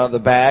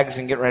 the bags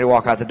and getting ready to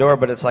walk out the door.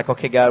 But it's like,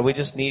 okay, God, we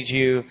just need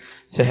you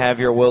to have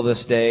your will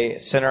this day.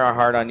 Center our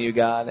heart on you,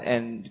 God,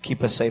 and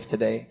keep us safe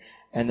today.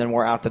 And then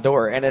we're out the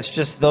door. And it's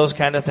just those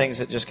kind of things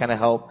that just kind of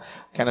help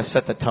kind of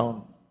set the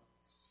tone.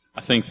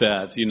 I think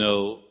that,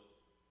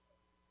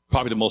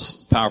 probably the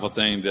most powerful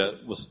thing that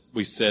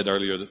we said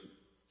earlier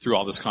through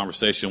all this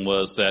conversation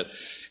was that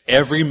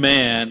every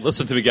man,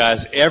 listen to me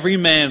guys, every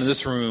man in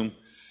this room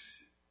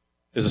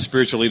is a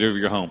spiritual leader of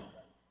your home.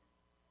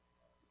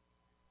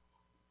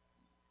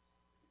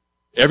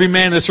 Every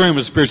man in this room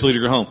is a spiritual leader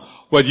of your home.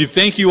 Whether you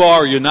think you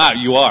are or you're not,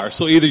 you are.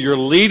 So either you're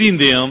leading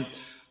them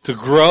to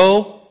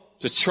grow,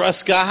 to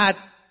trust God,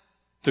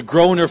 to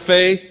grow in their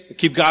faith, to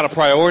keep God a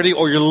priority,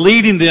 or you're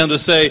leading them to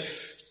say,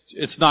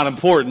 it's not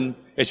important,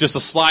 it's just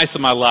a slice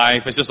of my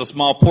life, it's just a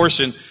small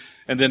portion,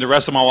 and then the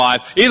rest of my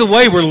life. Either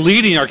way, we're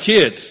leading our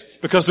kids,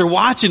 because they're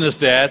watching us,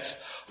 dads.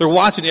 They're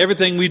watching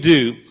everything we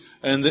do,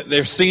 and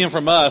they're seeing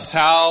from us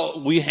how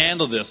we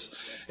handle this.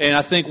 And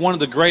I think one of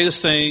the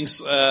greatest things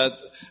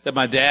that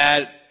my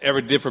dad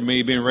ever did for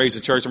me, being raised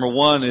in church, number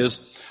one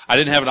is I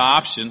didn't have an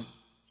option.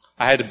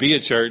 I had to be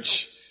at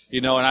church.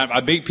 And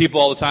I meet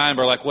people all the time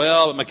who are like,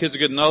 well, my kids are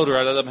getting older,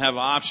 I let them have an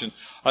option.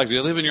 Like, do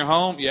they live in your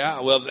home? Yeah.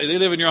 Well, if they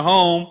live in your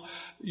home,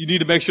 you need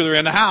to make sure they're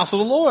in the house of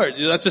the Lord.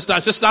 That's just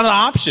not an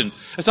option.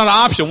 It's not an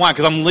option. Why?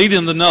 Because I'm leading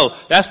them to know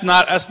that's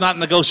not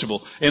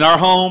negotiable. In our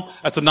home,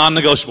 that's a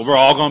non-negotiable. We're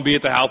all going to be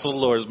at the house of the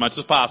Lord as much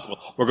as possible.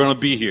 We're going to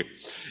be here.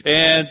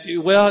 And,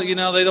 well,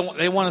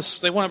 they want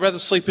to rather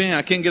sleep in.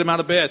 I can't get them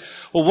out of bed.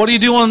 Well, what do you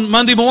do on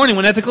Monday morning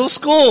when they have to go to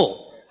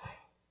school?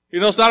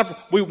 It's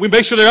not, we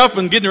make sure they're up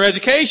and getting their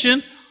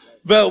education.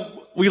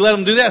 But we let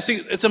them do that. See,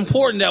 it's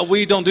important that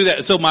we don't do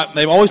that. So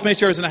they've always made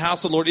sure I was in the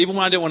house of the Lord, even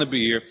when I didn't want to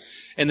be here.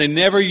 And they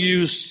never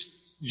used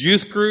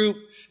youth group,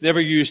 never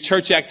used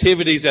church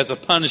activities as a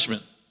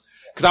punishment.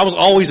 Because I was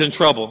always in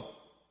trouble.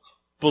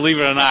 Believe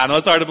it or not. I know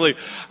it's hard to believe.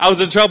 I was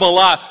in trouble a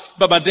lot.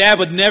 But my dad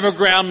would never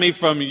ground me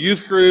from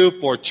youth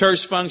group or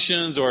church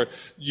functions or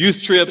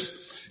youth trips.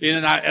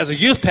 And as a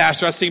youth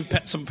pastor, I've seen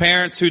some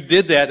parents who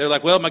did that. They're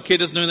like, well, my kid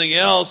doesn't do anything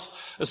else,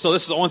 so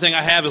this is the only thing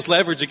I have is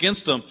leverage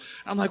against them.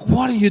 I'm like,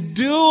 what are you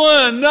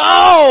doing?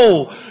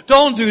 No!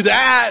 Don't do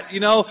that,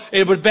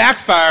 It would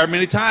backfire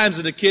many times,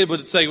 and the kid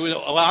would say,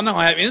 well, I'm not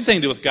going to have anything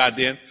to do with God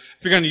then,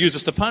 if you're going to use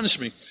this to punish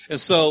me. And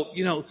so,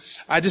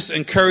 I just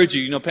encourage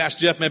you,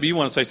 Pastor Jeff, maybe you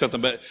want to say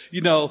something, but,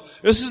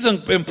 this is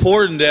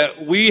important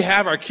that we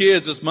have our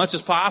kids as much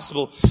as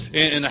possible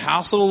in the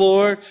house of the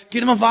Lord. Get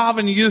them involved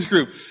in the youth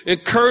group.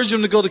 Encourage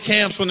them to go to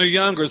camps when they're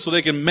younger so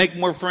they can make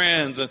more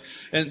friends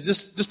and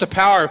just the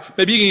power.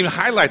 Maybe you can even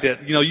highlight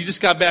that. You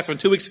just got back from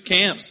 2 weeks of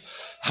camps.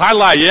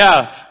 Highlight,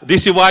 yeah.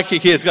 DCY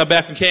kids got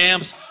back from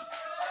camps.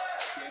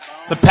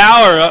 The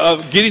power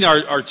of getting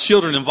our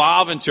children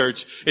involved in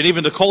church and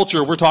even the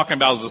culture we're talking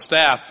about as a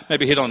staff.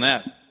 Maybe hit on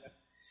that.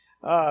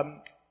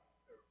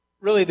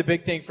 Really the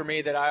big thing for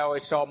me that I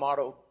always saw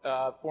modeled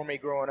for me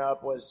growing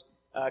up was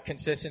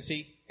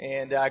consistency.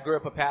 And I grew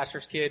up a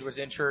pastor's kid, was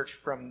in church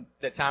from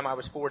the time I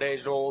was 4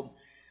 days old.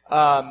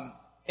 And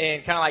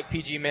kind of like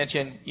PG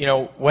mentioned,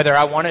 whether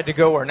I wanted to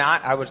go or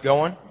not, I was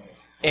going.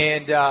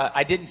 And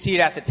I didn't see it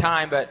at the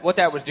time, but what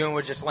that was doing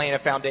was just laying a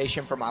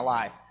foundation for my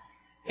life.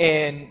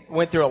 And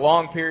went through a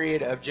long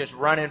period of just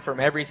running from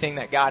everything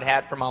that God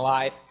had for my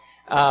life.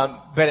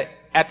 But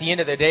at the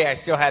end of the day, I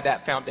still had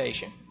that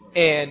foundation.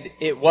 And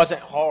it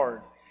wasn't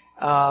hard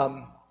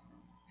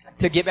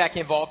to get back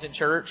involved in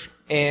church.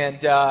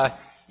 And,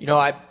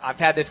 I've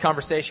had this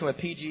conversation with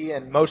PG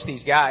and most of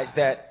these guys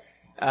that,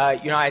 I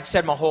had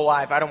said my whole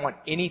life, I don't want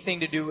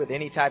anything to do with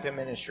any type of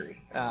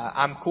ministry.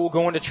 I'm cool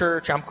going to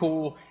church. I'm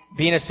cool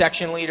being a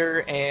section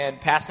leader and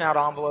passing out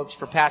envelopes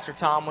for Pastor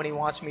Tom when he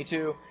wants me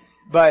to.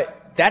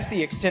 But that's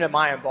the extent of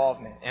my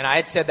involvement. And I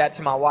had said that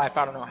to my wife,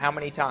 I don't know how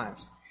many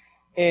times.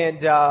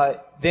 And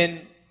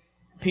then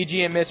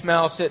PG and Miss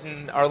Mel sit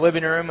in our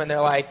living room and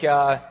they're like,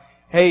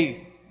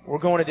 hey, we're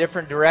going a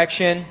different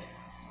direction.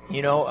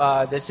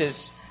 This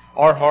is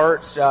our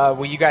hearts.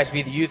 Will you guys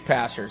be the youth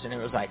pastors? And it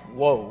was like,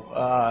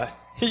 whoa.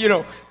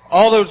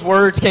 All those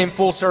words came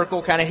full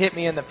circle, kind of hit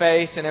me in the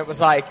face. And it was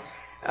like,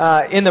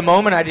 in the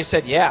moment, I just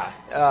said,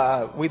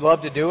 yeah, we'd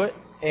love to do it.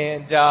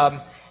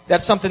 And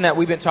that's something that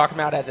we've been talking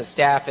about as a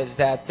staff is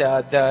that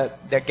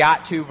the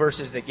got to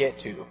versus the get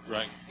to.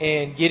 Right.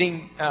 And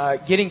getting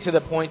to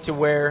the point to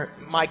where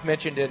Mike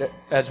mentioned it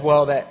as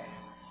well that,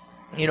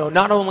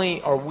 not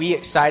only are we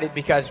excited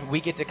because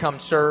we get to come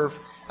serve,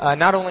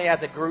 not only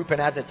as a group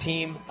and as a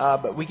team,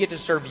 but we get to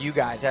serve you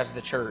guys as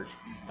the church.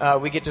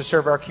 We get to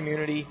serve our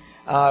community.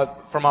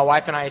 For my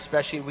wife and I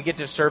especially, we get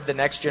to serve the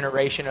next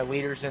generation of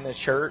leaders in this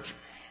church.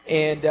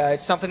 And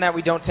it's something that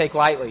we don't take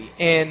lightly.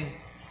 And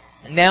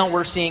now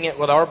we're seeing it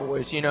with our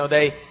boys.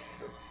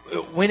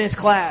 When is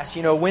class?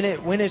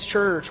 When is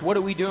church? What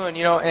are we doing?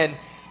 And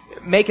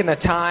making the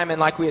time. And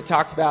like we had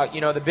talked about,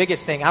 the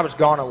biggest thing, I was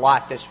gone a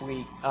lot this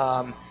week.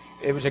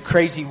 It was a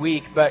crazy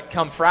week, but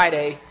come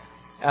Friday,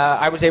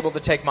 I was able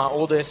to take my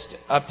oldest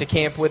up to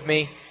camp with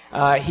me.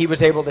 He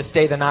was able to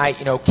stay the night,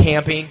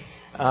 camping.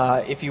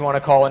 If you want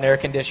to call an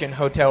air-conditioned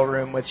hotel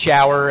room with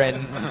shower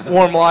and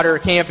warm water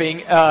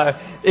camping,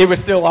 it was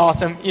still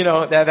awesome.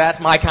 That's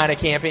my kind of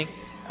camping.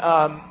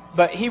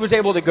 But he was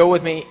able to go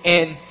with me,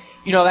 and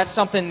that's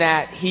something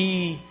that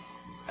he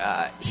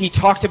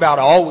talked about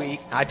all week.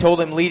 I told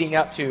him leading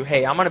up to,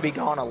 hey, I'm going to be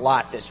gone a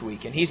lot this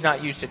week, and he's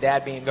not used to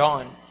Dad being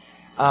gone.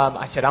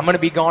 I said, I'm going to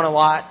be gone a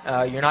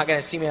lot. You're not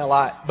going to see me a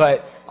lot,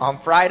 but on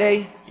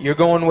Friday, you're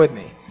going with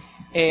me.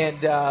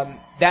 And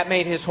that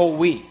made his whole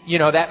week.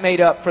 That made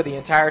up for the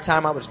entire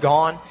time I was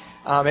gone.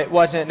 It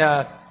wasn't,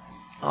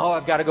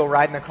 I've got to go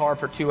ride in the car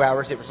for 2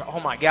 hours. It was, oh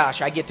my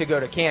gosh, I get to go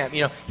to camp.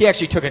 He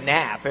actually took a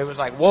nap. It was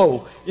like,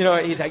 whoa.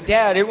 He's like,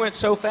 Dad, it went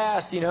so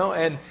fast,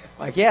 and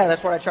like, yeah,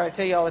 that's what I try to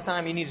tell you all the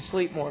time. You need to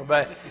sleep more.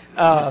 But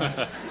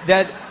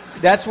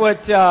that's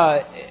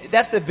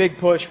the big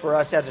push for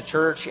us as a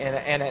church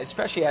and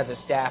especially as a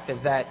staff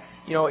is that,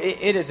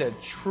 it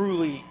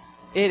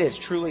is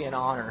truly an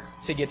honor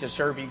to get to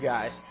serve you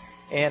guys.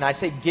 And I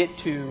say get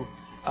to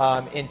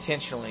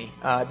intentionally.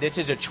 This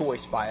is a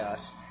choice by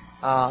us.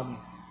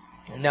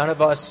 None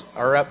of us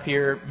are up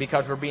here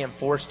because we're being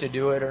forced to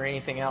do it or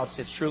anything else.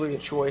 It's truly a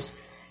choice.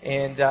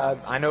 And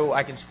I know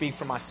I can speak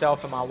for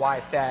myself and my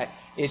wife that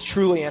it's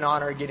truly an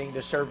honor getting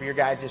to serve your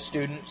guys as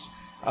students,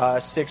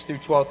 6th through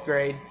 12th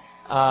grade.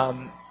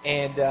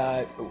 And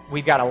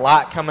we've got a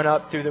lot coming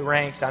up through the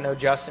ranks. I know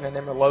Justin and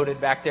them are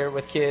loaded back there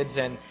with kids,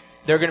 and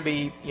they're going to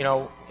be,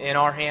 in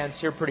our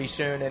hands here pretty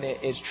soon. And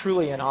it is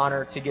truly an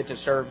honor to get to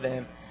serve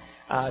them.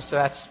 So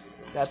that's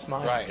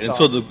my right. thought. And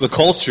so the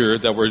culture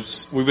that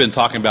we've been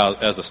talking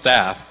about as a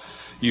staff,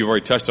 you've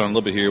already touched on a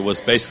little bit here,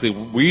 was basically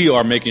we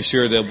are making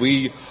sure that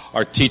we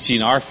are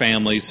teaching our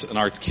families and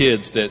our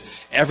kids that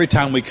every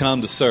time we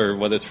come to serve,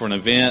 whether it's for an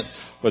event,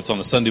 whether it's on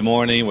a Sunday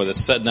morning, whether it's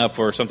setting up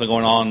for something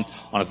going on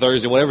a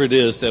Thursday, whatever it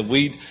is, that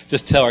we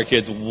just tell our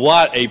kids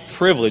what a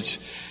privilege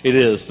it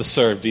is to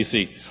serve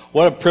DC.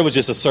 What a privilege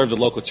it is to serve the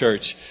local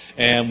church.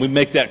 And we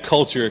make that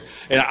culture.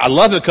 And I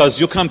love it because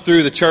you'll come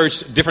through the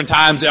church different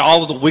times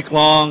all of the week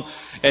long,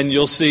 and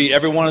you'll see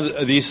every one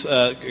of these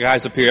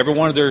guys up here, every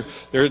one of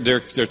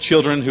their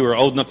children who are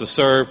old enough to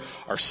serve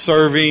are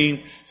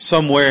serving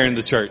somewhere in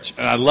the church.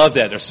 And I love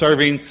that. They're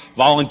serving,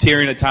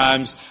 volunteering at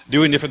times,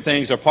 doing different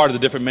things. They're part of the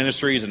different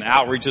ministries and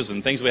outreaches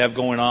and things we have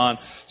going on,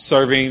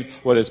 serving,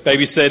 whether it's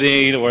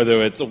babysitting,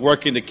 whether it's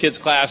working the kids'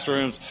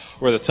 classrooms,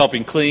 whether it's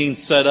helping clean,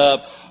 set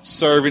up,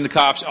 serving the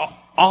cops,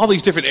 all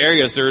these different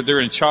areas.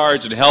 They're in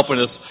charge and helping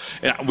us.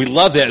 And we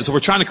love that. And so we're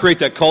trying to create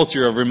that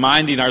culture of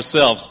reminding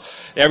ourselves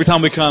every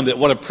time we come that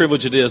what a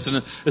privilege it is.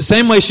 And the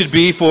same way should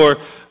be for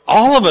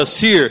all of us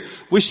here.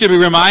 We should be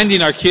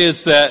reminding our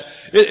kids that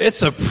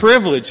it's a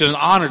privilege and an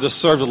honor to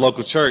serve the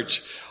local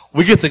church.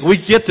 We get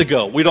to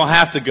go. We don't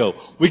have to go.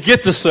 We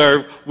get to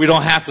serve. We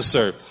don't have to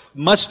serve.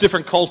 Much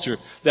different culture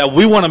that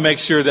we want to make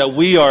sure that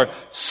we are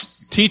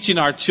teaching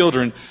our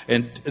children,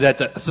 and that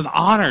it's an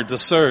honor to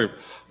serve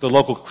the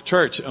local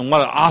church. And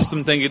what an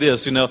awesome thing it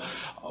is.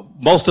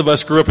 Most of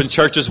us grew up in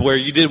churches where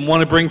you didn't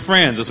want to bring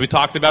friends, as we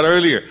talked about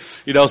earlier.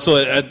 So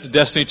at the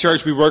Destiny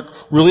Church, we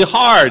work really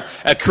hard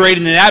at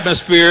creating an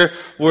atmosphere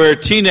where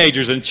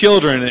teenagers and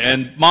children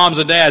and moms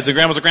and dads and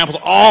grandmas and grandpas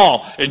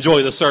all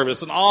enjoy the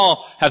service and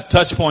all have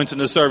touch points in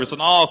the service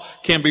and all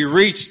can be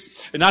reached.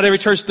 And not every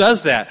church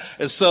does that.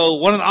 And so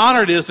what an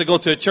honor it is to go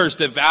to a church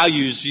that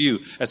values you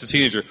as a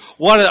teenager.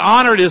 What an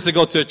honor it is to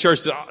go to a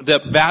church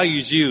that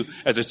values you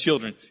as a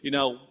children.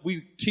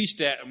 We teach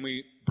that and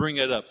we bring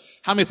it up.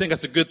 How many think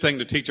that's a good thing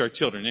to teach our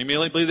children?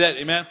 Amen? Believe that?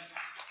 Amen?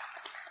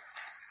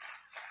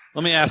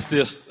 Let me ask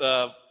this.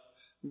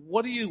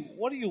 What do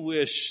you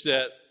wish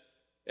that,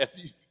 a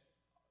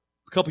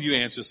couple of you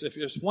answers, if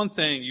there's one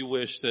thing you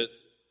wish that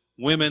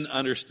women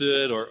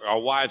understood or our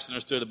wives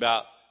understood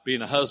about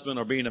being a husband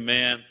or being a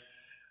man,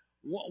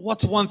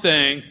 what's one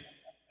thing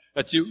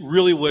that you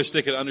really wish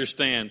they could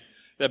understand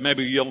that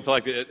maybe you don't feel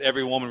like that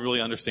every woman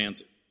really understands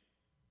it?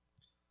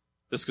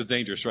 This is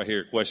dangerous right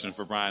here. Question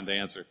for Brian to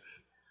answer.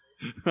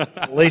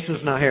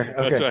 Lisa's not here.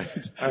 Okay. That's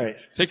right. All right.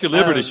 Take your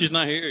liberty. She's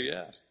not here.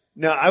 Yeah.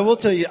 No, I will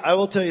tell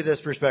you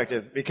this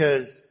perspective,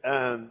 because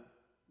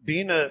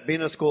being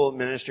a school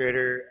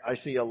administrator, I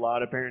see a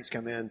lot of parents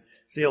come in,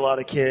 see a lot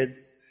of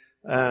kids,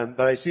 but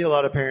I see a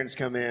lot of parents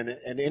come in,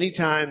 and any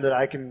time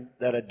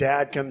that a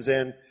dad comes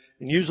in,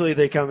 and usually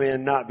they come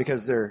in not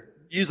because they're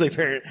usually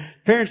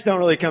parents don't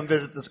really come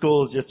visit the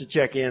schools just to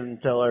check in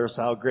and tell us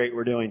how great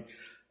we're doing.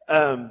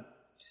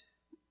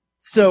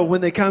 So when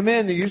they come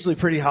in, they're usually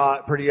pretty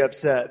hot, pretty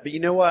upset. But you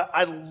know what?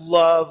 I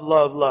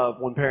love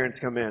when parents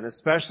come in,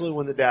 especially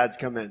when the dads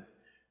come in.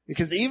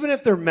 Because even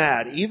if they're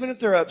mad, even if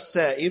they're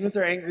upset, even if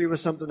they're angry with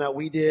something that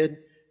we did,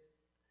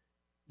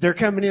 they're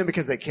coming in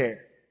because they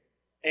care.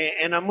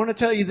 And I'm going to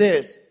tell you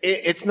this.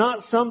 It's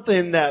not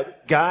something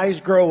that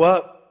guys grow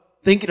up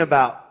thinking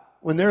about.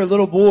 When they're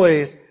little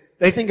boys,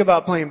 they think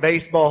about playing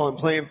baseball and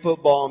playing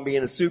football and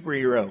being a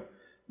superhero.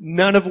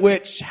 None of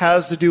which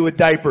has to do with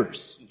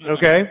diapers.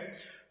 Okay?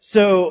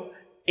 So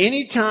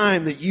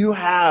anytime that you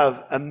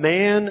have a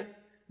man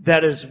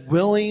that is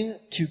willing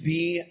to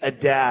be a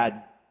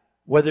dad,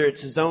 whether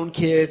it's his own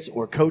kids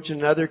or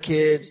coaching other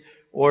kids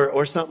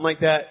or something like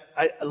that,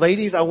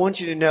 ladies, I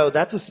want you to know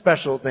that's a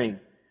special thing.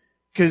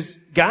 Because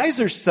guys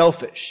are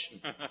selfish.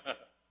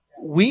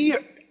 We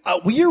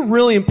are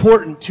really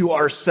important to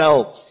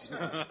ourselves.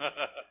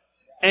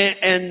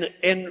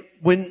 And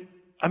when,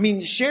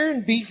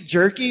 sharing beef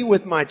jerky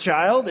with my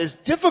child is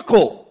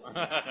difficult.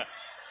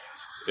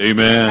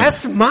 Amen.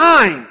 That's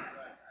mine.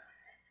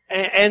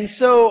 And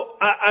so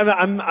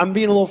I'm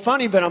being a little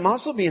funny, but I'm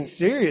also being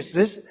serious.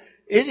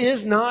 It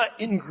is not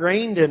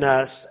ingrained in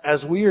us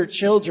as we are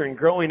children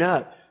growing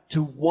up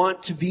to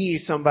want to be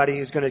somebody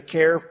who's going to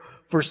care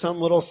for some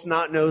little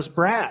snot-nosed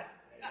brat.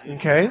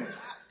 Okay?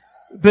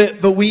 But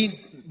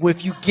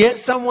if you get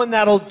someone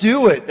that'll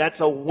do it, that's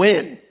a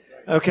win.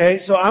 Okay?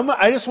 So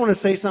I just want to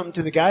say something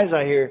to the guys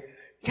out here.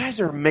 You guys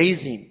are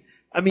amazing.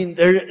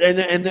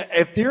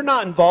 If they're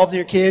not involved in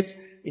your kids,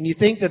 and you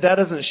think that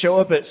doesn't show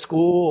up at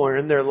school or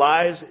in their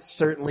lives, it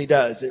certainly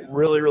does. It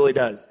really, really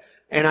does.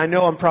 And I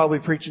know I'm probably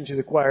preaching to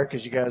the choir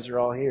because you guys are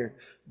all here.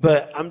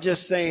 But I'm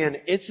just saying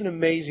it's an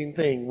amazing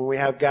thing when we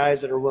have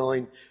guys that are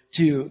willing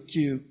to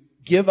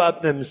give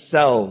up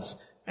themselves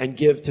and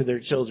give to their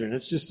children.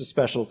 It's just a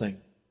special thing.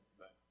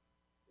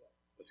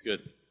 That's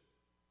good.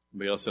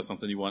 Anybody else have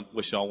something you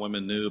wish all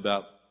women knew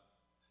about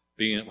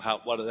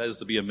what it is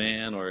to be a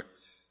man, or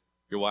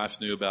your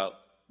wife knew about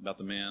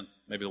the man?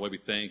 Maybe the way we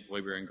think, the way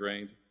we're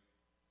ingrained.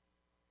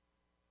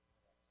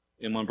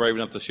 Anyone brave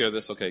enough to share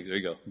this? Okay, there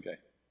you go. Okay.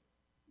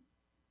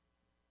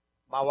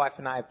 My wife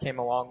and I have came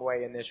a long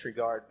way in this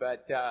regard,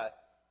 but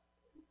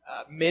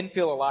men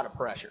feel a lot of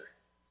pressure.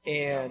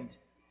 And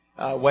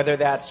whether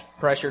that's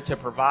pressure to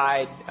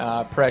provide,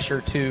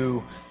 pressure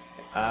to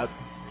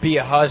be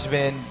a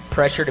husband,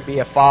 pressure to be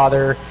a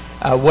father,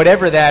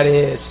 whatever that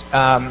is.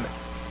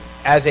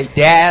 As a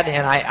dad,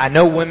 and I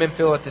know women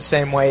feel it the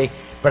same way,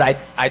 but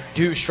I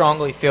do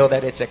strongly feel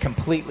that it's a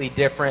completely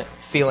different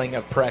feeling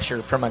of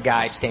pressure from a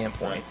guy's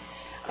standpoint.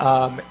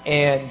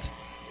 And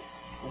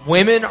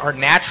women are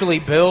naturally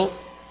built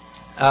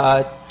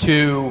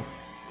to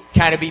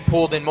kind of be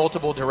pulled in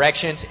multiple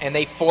directions, and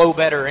they flow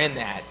better in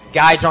that.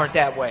 Guys aren't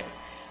that way,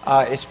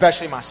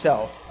 especially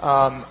myself.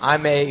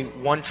 I'm a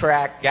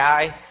one-track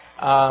guy,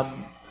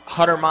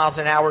 100 miles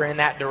an hour in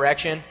that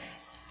direction.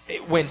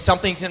 When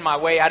something's in my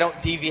way, I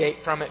don't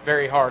deviate from it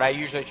very hard. I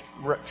usually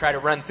try to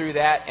run through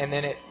that, and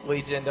then it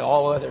leads into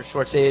all other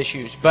sorts of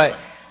issues. But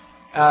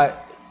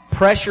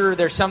pressure,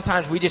 there's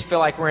sometimes we just feel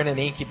like we're in an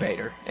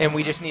incubator, and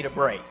we just need a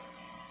break.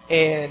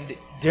 And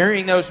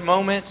during those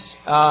moments,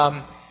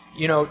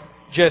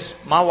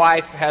 just my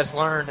wife has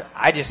learned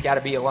I just got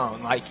to be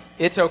alone. Like,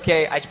 it's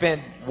okay. I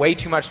spend way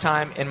too much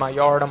time in my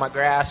yard on my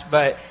grass,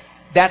 but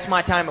that's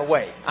my time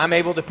away. I'm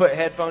able to put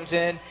headphones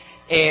in,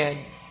 and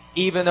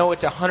even though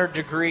it's 100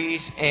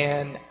 degrees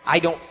and I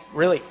don't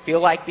really feel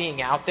like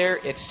being out there,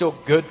 it's still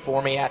good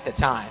for me at the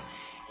time.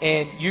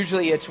 And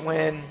usually it's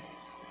when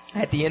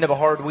at the end of a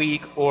hard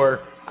week,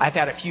 or I've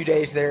had a few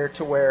days there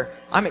to where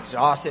I'm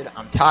exhausted,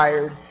 I'm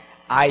tired,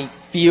 I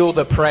feel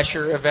the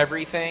pressure of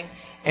everything,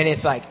 and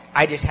it's like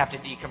I just have to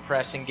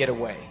decompress and get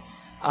away.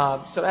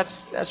 So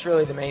that's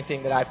really the main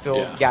thing that I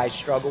feel guys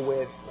struggle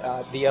with.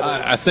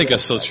 I think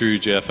that's so true,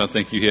 Jeff. I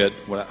think you hit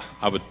what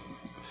I would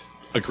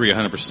agree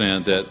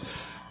 100% that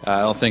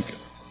I don't think,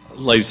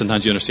 ladies,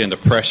 sometimes you understand the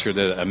pressure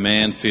that a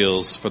man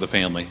feels for the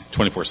family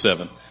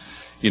 24/7.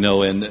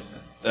 And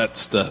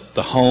that's the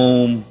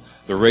home,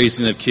 the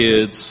raising of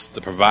kids,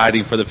 the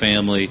providing for the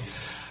family,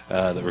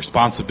 the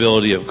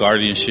responsibility of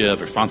guardianship,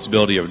 the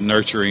responsibility of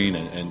nurturing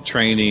and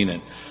training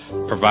and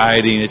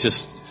providing.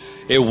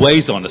 It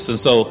weighs on us. And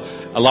so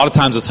a lot of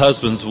times as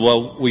husbands,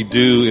 what we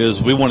do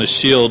is we want to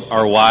shield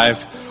our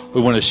wife,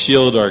 we want to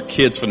shield our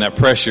kids from that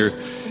pressure,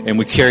 and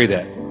we carry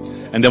that.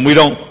 And then we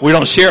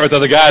don't share it with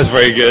other guys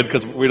very good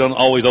because we don't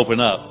always open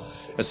up.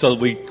 And so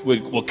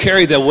we'll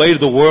carry the weight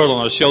of the world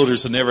on our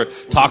shoulders and never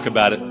talk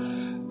about it.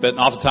 But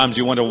oftentimes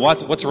you wonder,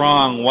 what's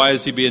wrong? Why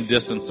is he being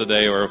distant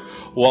today? Or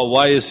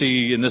why is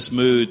he in this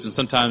mood? And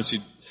sometimes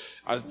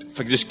if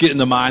I just get in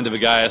the mind of a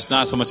guy, it's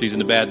not so much he's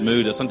in a bad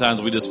mood. That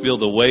sometimes we just feel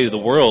the weight of the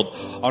world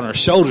on our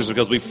shoulders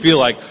because we feel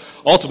like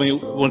ultimately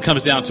when it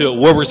comes down to it,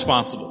 we're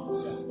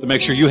responsible to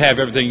make sure you have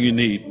everything you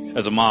need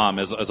as a mom,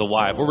 as a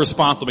wife. We're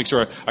responsible to make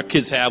sure our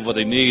kids have what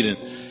they need.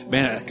 And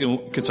man,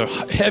 it's a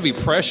heavy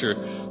pressure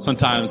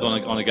sometimes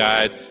on a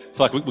guy. I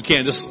feel like we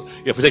can't just,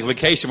 if we take a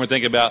vacation, we're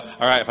thinking about,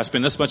 all right, if I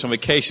spend this much on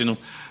vacation,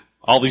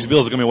 all these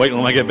bills are going to be waiting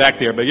when I get back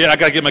there. But I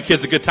got to give my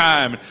kids a good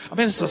time. I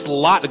mean, it's just a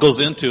lot that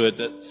goes into it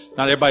that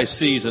not everybody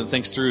sees and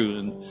thinks through.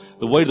 And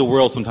the weight of the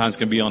world sometimes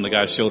can be on the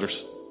guy's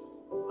shoulders.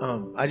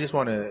 I just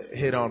want to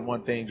hit on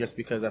one thing just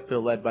because I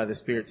feel led by the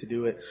Spirit to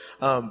do it.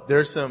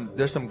 There's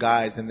some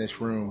guys in this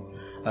room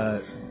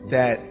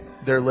that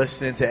they're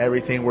listening to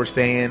everything we're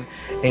saying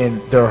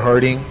and they're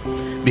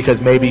hurting because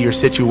maybe your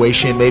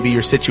situation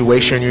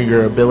or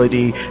your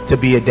ability to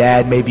be a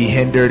dad may be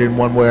hindered in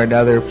one way or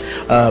another.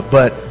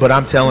 But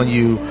I'm telling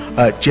you,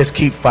 just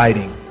keep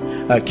fighting.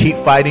 Keep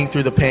fighting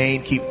through the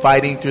pain, keep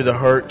fighting through the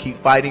hurt, keep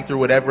fighting through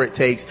whatever it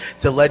takes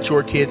to let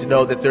your kids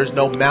know that there's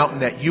no mountain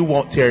that you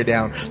won't tear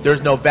down.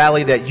 There's no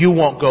valley that you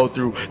won't go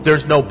through.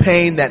 There's no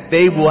pain that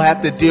they will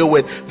have to deal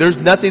with. There's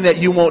nothing that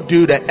you won't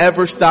do to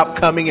ever stop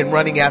coming and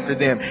running after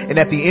them. And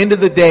at the end of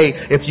the day,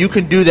 if you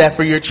can do that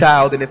for your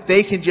child, and if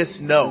they can just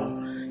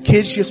know,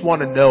 kids just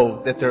want to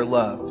know that they're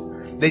loved.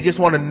 They just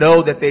want to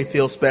know that they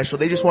feel special.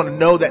 They just want to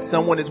know that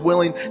someone is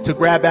willing to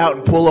grab out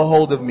and pull a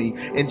hold of me.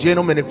 And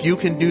gentlemen, if you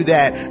can do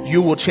that,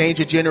 you will change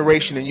a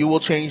generation and you will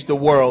change the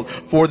world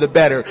for the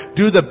better.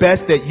 Do the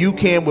best that you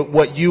can with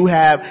what you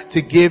have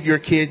to give your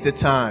kids the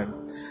time.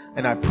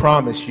 And I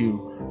promise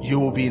you, you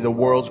will be the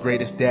world's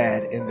greatest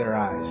dad in their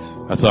eyes.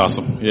 That's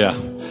awesome. Yeah.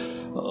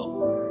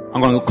 I'm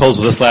going to close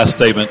with this last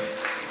statement.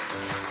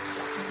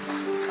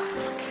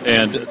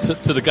 And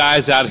to the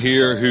guys out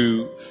here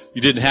who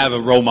you didn't have a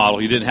role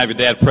model, you didn't have your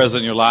dad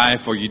present in your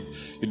life, or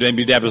maybe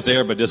your dad was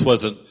there, but just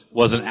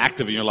wasn't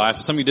active in your life.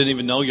 Some of you didn't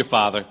even know your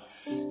father.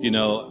 We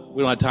don't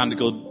have time to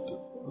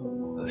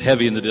go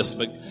heavy into this,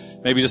 but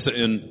maybe just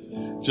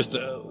in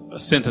a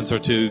sentence or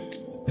two,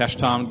 Pastor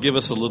Tom, give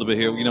us a little bit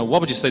here.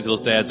 What would you say to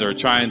those dads that are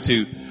trying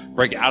to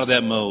break out of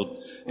that mode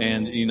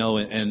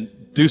and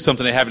do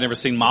something they haven't ever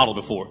seen modeled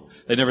before?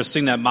 They've never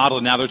seen that model,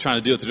 and now they're trying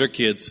to do it to their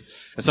kids.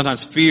 And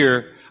sometimes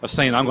fear of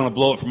saying, I'm going to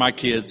blow it for my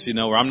kids,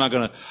 or I'm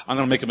going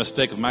to make a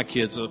mistake with my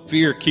kids. So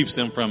fear keeps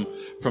them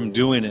from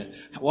doing it.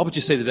 What would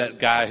you say to that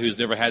guy who's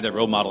never had that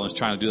role model and is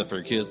trying to do that for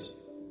their kids?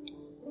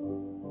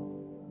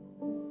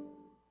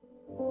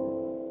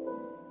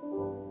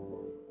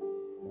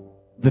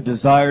 The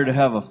desire to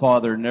have a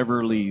father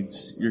never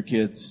leaves your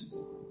kids.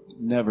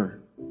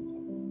 Never.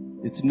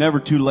 It's never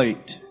too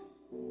late.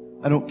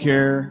 I don't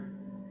care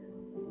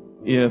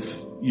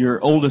if your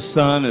oldest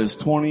son is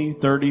 20,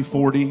 30,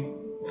 40,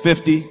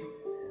 50,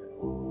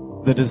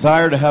 the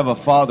desire to have a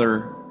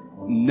father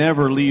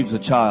never leaves a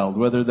child,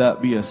 whether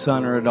that be a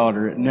son or a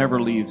daughter. It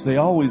never leaves. They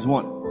always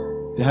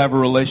want to have a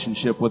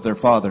relationship with their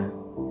father.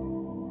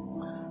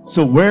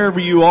 So wherever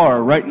you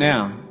are right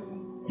now,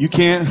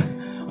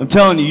 I'm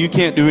telling you, you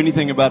can't do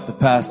anything about the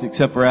past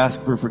except for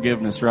ask for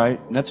forgiveness, right?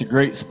 And that's a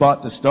great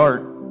spot to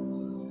start.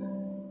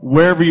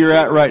 Wherever you're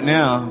at right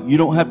now, you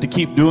don't have to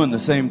keep doing the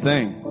same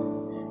thing.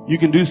 You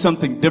can do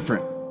something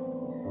different.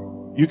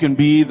 You can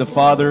be the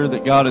father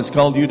that God has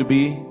called you to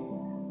be.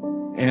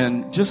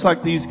 And just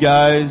like these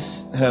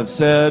guys have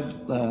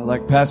said,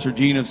 like Pastor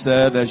Gene have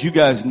said, as you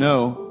guys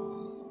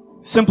know,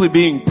 simply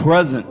being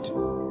present,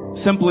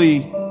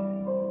 simply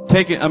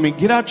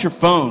get out your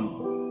phone.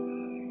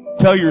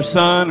 Tell your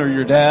son or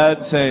your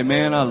dad, say,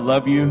 man, I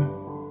love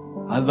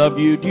you. I love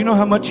you. Do you know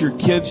how much your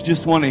kids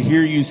just want to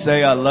hear you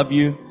say, I love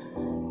you?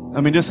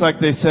 I mean, just like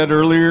they said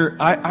earlier,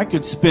 I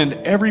could spend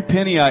every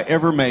penny I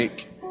ever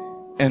make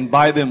and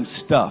buy them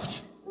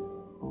stuff.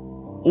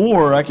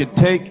 Or I could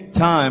take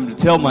time to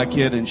tell my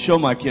kid and show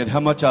my kid how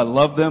much I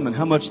love them and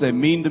how much they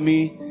mean to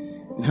me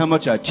and how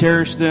much I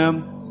cherish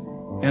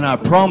them. And I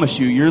promise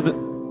you,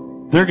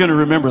 they're going to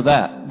remember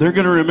that. They're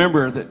going to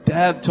remember that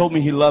Dad told me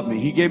he loved me.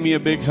 He gave me a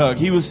big hug.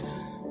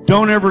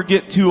 Don't ever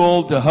get too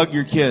old to hug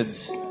your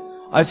kids.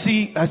 I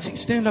see,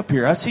 stand up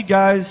here. I see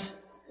guys,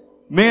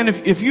 man,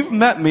 if you've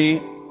met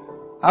me,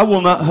 I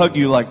will not hug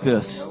you like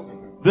this.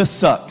 This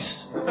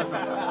sucks.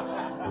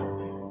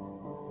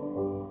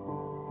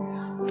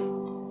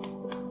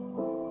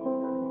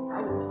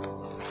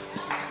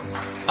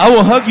 I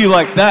will hug you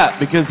like that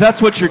because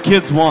that's what your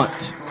kids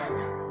want.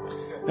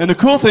 And the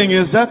cool thing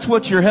is that's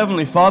what your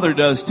Heavenly Father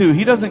does too.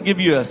 He doesn't give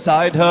you a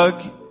side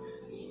hug.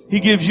 He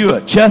gives you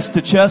a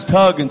chest-to-chest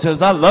hug and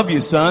says, I love you,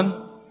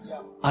 son.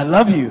 I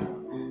love you.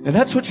 And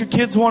that's what your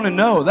kids want to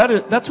know.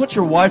 That's what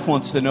your wife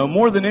wants to know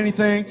more than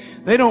anything.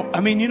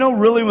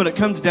 Really when it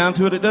comes down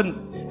to it,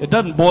 it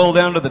doesn't boil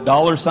down to the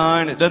dollar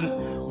sign. It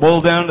doesn't boil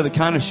down to the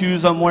kind of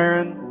shoes I'm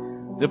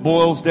wearing. It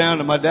boils down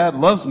to my dad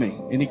loves me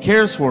and he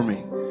cares for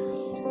me.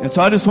 And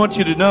so I just want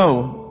you to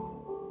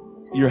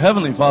know your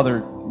Heavenly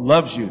Father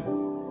loves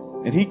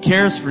you and he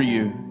cares for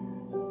you.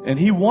 And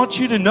he wants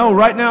you to know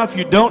right now, if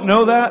you don't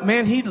know that,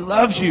 man, he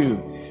loves you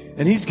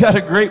and he's got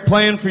a great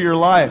plan for your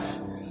life.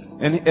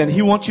 And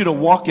he wants you to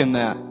walk in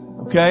that,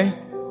 okay?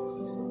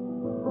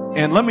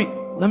 And let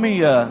me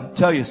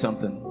tell you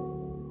something.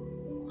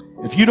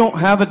 If you don't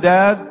have a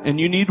dad and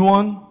you need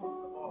one,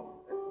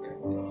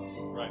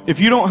 if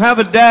you don't have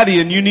a daddy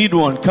and you need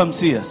one, come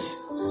see us.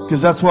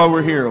 Because that's why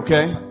we're here,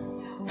 okay?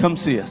 Come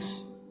see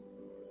us.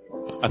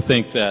 I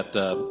think that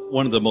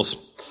one of the most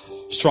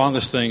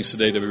strongest things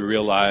today that we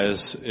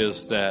realize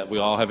is that we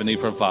all have a need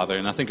for a father.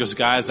 And I think there's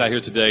guys out here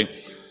today,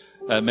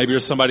 maybe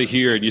there's somebody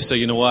here and you say,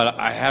 you know what,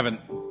 I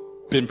haven't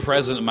been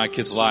present in my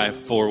kid's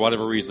life for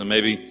whatever reason.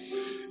 Maybe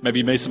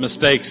you made some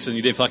mistakes and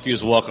you didn't feel like you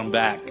was welcome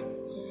back.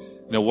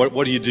 You know,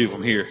 what do you do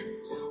from here?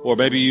 Or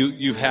maybe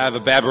you have a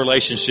bad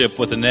relationship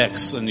with an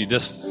ex and you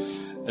just,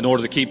 in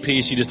order to keep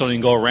peace, you just don't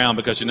even go around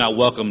because you're not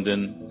welcomed.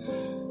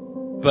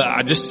 But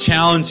I just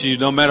challenge you,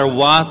 no matter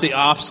what the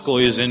obstacle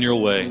is in your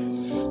way,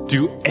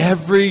 do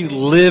every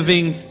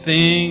living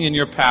thing in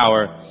your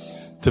power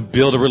to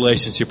build a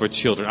relationship with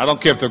children. I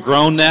don't care if they're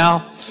grown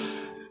now.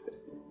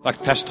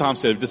 Like Pastor Tom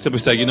said, just simply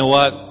say, you know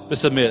what?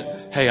 Let's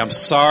admit, hey, I'm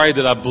sorry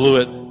that I blew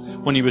it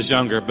when he was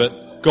younger,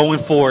 but going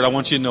forward, I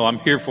want you to know I'm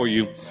here for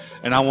you,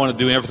 and I want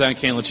to do everything I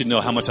can to let you know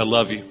how much I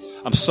love you.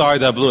 I'm sorry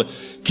that I blew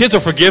it. Kids are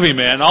forgiving,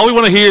 man. All we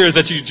want to hear is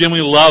that you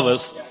genuinely love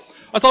us.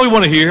 That's all we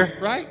want to hear,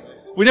 right?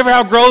 We never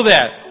outgrow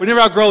that. We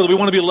never outgrow that. We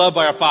want to be loved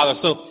by our Father.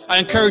 So I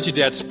encourage you,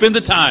 Dad, spend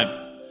the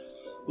time.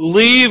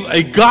 Leave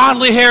a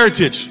godly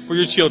heritage for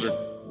your children.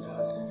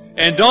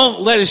 And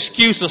don't let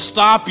excuses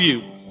stop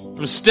you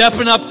from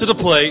stepping up to the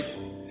plate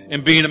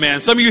and being a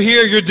man. Some of you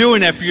here, you're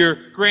doing that for your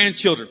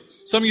grandchildren.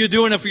 Some of you are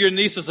doing it for your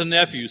nieces and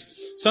nephews.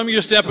 Some of you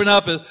are stepping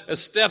up as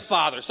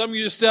stepfathers. Some of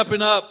you are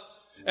stepping up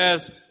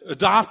as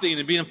adopting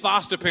and being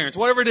foster parents.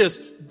 Whatever it is,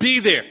 be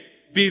there.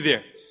 Be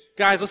there.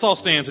 Guys, let's all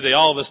stand today.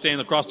 All of us stand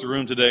across the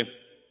room today.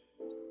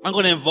 I'm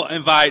going to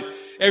invite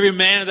every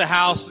man in the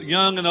house,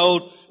 young and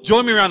old,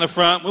 join me around the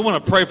front. We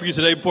want to pray for you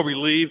today before we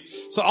leave.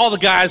 So all the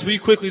guys, will you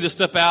quickly just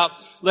step out?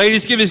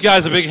 Ladies, give these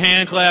guys a big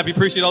hand clap. You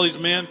appreciate all these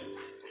men.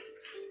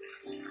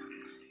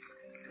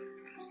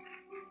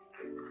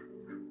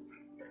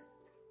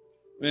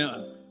 Man,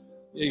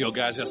 there you go,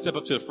 guys. Now step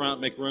up to the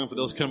front, make room for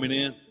those coming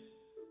in.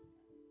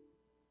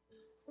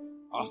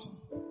 Awesome.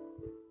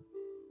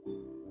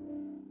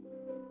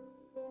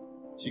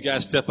 So you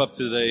guys step up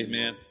today,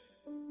 man.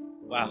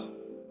 Wow.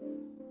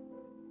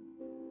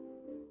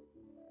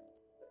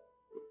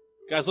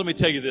 Guys, let me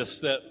tell you this,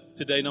 that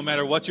today, no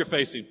matter what you're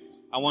facing,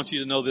 I want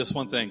you to know this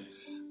one thing.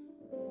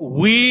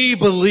 We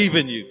believe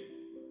in you.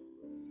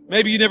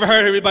 Maybe you never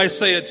heard everybody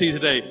say it to you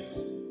today.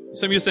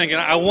 Some of you are thinking,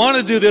 I want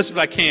to do this, but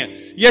I can't.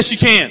 Yes, you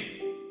can.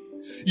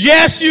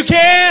 Yes, you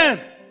can.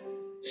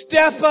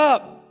 Step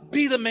up.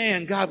 Be the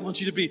man God wants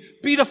you to be.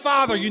 Be the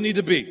father you need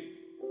to be.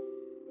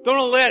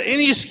 Don't let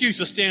any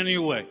excuses stand in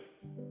your way.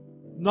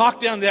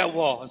 Knock down that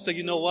wall and say,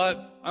 you know what?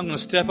 I'm going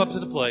to step up to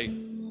the plate.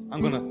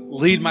 I'm going to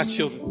lead my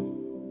children.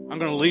 I'm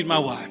going to lead my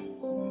wife.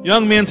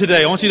 Young men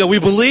today, I want you to know we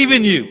believe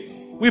in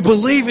you. We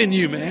believe in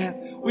you,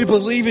 man. We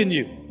believe in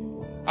you.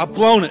 I've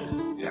blown it.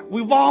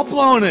 We've all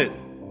blown it.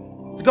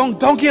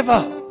 Don't give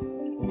up.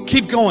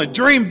 Keep going.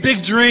 Dream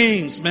big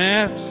dreams,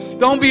 man.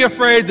 Don't be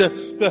afraid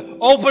to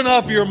open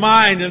up your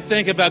mind and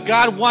think about,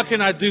 God, what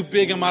can I do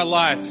big in my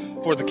life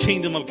for the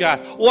kingdom of God?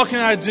 What can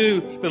I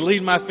do to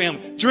lead my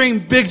family? Dream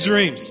big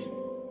dreams.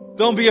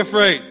 Don't be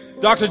afraid.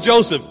 Dr.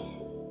 Joseph,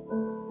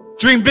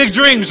 dream big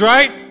dreams,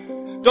 right?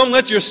 Don't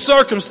let your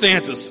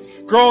circumstances.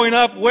 Growing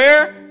up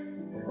where?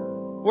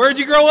 Where'd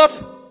you grow up?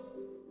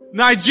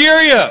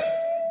 Nigeria.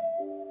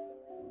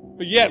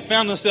 But yet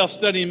found himself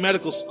studying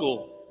medical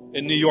school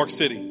in New York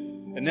City.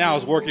 And now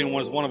is working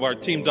as one of our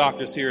team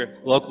doctors here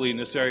locally in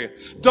this area.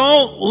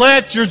 Don't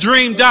let your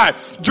dream die.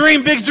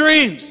 Dream big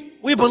dreams.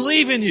 We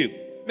believe in you.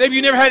 Maybe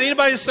you never had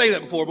anybody say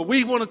that before, but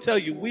we want to tell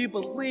you, we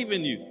believe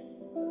in you.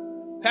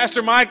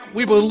 Pastor Mike,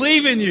 we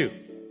believe in you.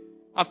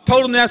 I've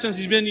told him that since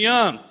he's been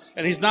young,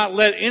 and he's not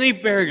let any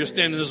barrier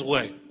stand in his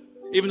way,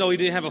 even though he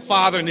didn't have a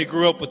father and he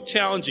grew up with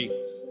challenging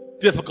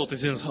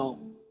difficulties in his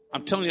home.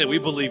 I'm telling you that we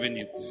believe in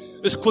you.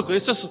 Let's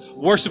just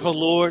worship the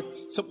Lord.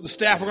 So the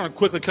staff are going to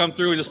quickly come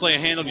through and just lay a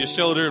hand on your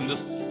shoulder and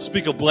just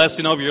speak a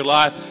blessing over your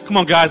life. Come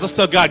on, guys. Let's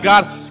tell God,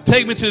 God,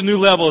 take me to the new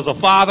level as a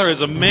father,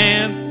 as a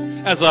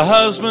man, as a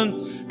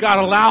husband. God,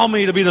 allow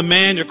me to be the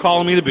man you're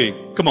calling me to be.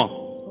 Come on.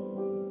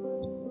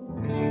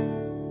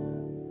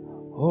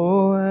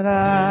 Oh, and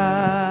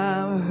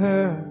I've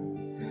heard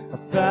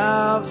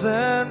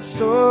 1,000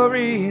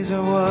 stories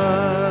of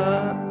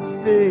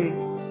what they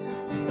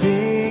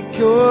think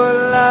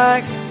you're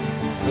like,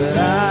 but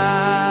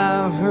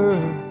I've heard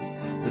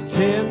the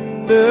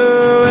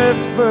tender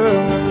whisper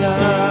of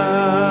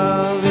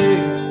love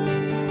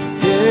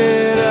is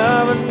dead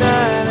of a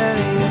night, and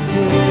you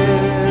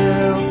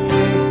tell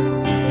me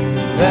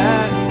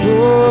that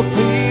you're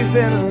pleased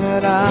and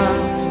that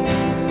I'm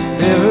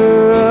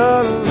never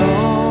alone.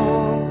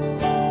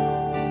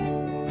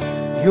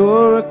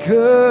 You're a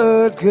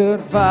good,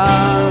 good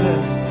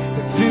father.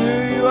 It's who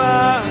you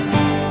are.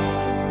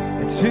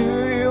 It's who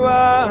you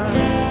are.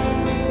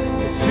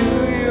 It's who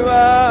you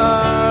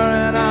are,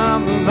 and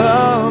I'm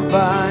loved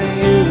by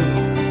you.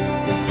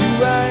 It's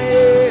who I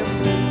am.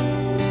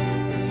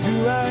 It's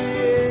who I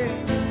am.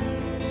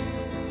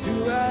 It's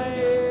who I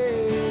am.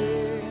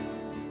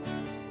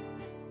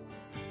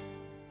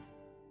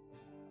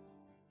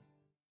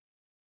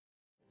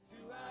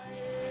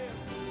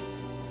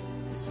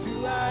 It's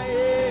who I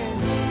am.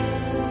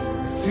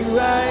 It's who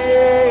I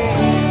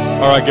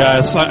am. All right,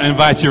 guys, I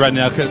invite you right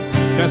now. Can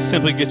I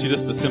simply get you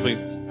just to simply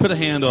put a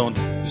hand on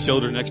the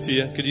shoulder next to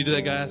you? Could you do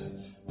that, guys?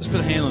 Just put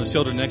a hand on the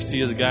shoulder next to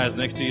you, the guys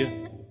next to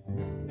you.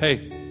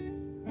 Hey,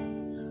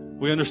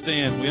 we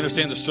understand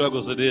the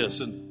struggles it is,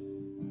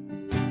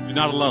 and you're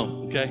not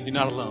alone, okay? You're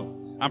not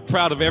alone. I'm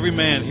proud of every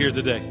man here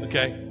today,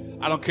 okay?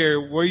 I don't care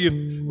where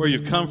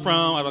you've come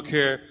from. I don't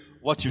care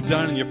what you've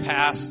done in your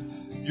past.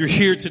 You're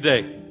here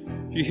today.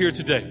 You're here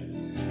today.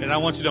 And I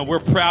want you to know we're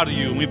proud of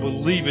you, and we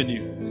believe in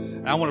you.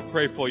 And I want to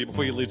pray for you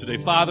before you leave today.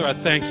 Father, I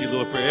thank you,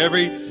 Lord, for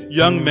every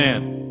young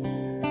man.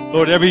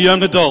 Lord, every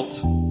young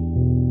adult.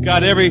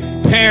 God, every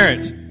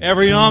parent,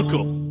 every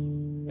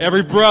uncle,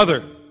 every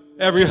brother,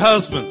 every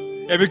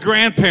husband, every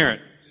grandparent,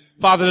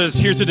 Father, that is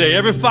here today.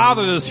 Every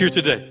father that is here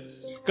today.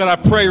 God, I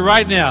pray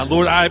right now,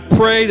 Lord, I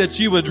pray that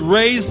you would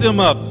raise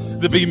them up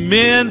to be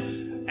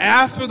men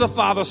after the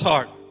Father's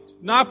heart.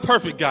 Not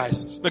perfect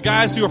guys, but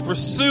guys who are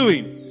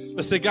pursuing.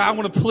 Let's say, God, I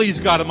want to please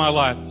God in my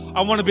life.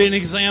 I want to be an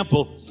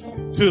example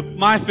to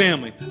my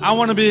family. I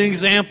want to be an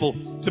example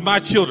to my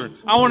children.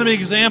 I want to be an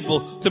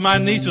example to my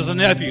nieces and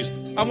nephews.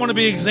 I want to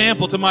be an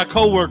example to my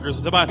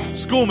coworkers, to my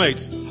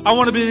schoolmates. I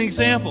want to be an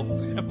example.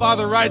 And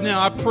Father, right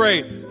now I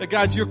pray that,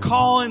 God, you're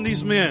calling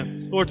these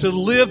men, Lord, to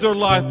live their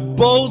life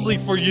boldly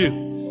for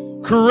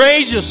you,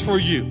 courageous for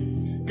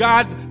you.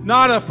 God,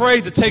 not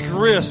afraid to take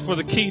risks for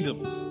the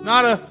kingdom,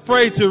 not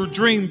afraid to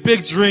dream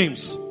big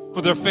dreams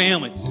for their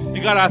family.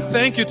 And God, I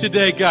thank you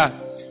today, God.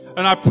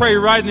 And I pray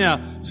right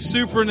now,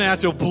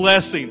 supernatural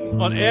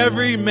blessing on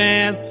every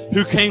man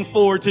who came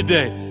forward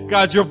today.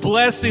 God, you're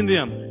blessing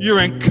them. You're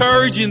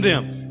encouraging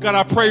them. God,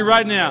 I pray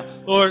right now,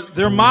 Lord,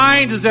 their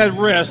mind is at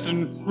rest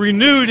and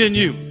renewed in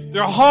you.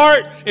 Their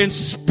heart and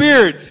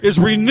spirit is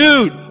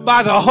renewed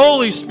by the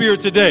Holy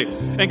Spirit today.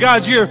 And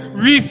God, you're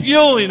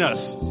refueling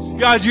us.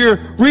 God, you're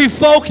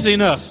refocusing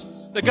us.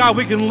 That, God,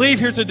 we can leave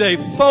here today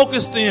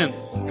focused in,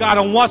 God,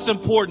 on what's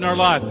important in our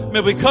life.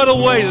 May we cut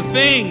away the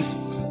things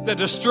that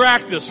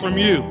distract us from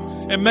you.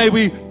 And may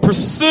we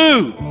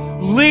pursue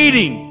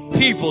leading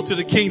people to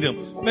the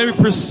kingdom. May we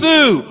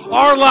pursue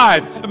our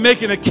life and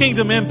making a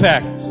kingdom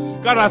impact.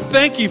 God, I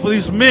thank you for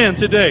these men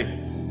today.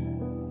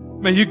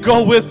 May you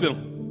go with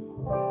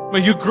them. May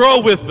you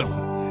grow with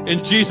them.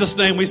 In Jesus'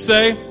 name we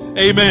say,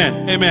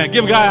 amen. Amen.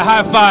 Give a guy a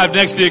high five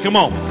next to you. Come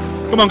on.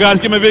 Come on, guys.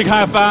 Give him a big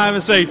high five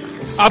and say,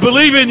 I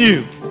believe in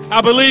you.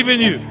 I believe in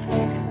you.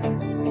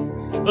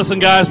 Listen,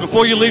 guys,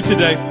 before you leave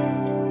today,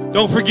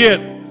 don't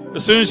forget,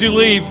 as soon as you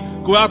leave,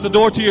 go out the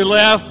door to your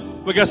left.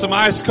 We got some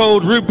ice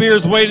cold root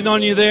beers waiting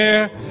on you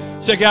there.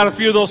 Check out a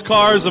few of those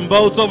cars and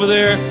boats over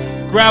there.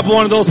 Grab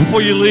one of those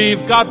before you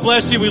leave. God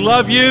bless you. We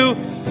love you.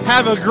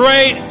 Have a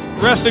great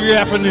rest of your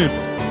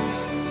afternoon.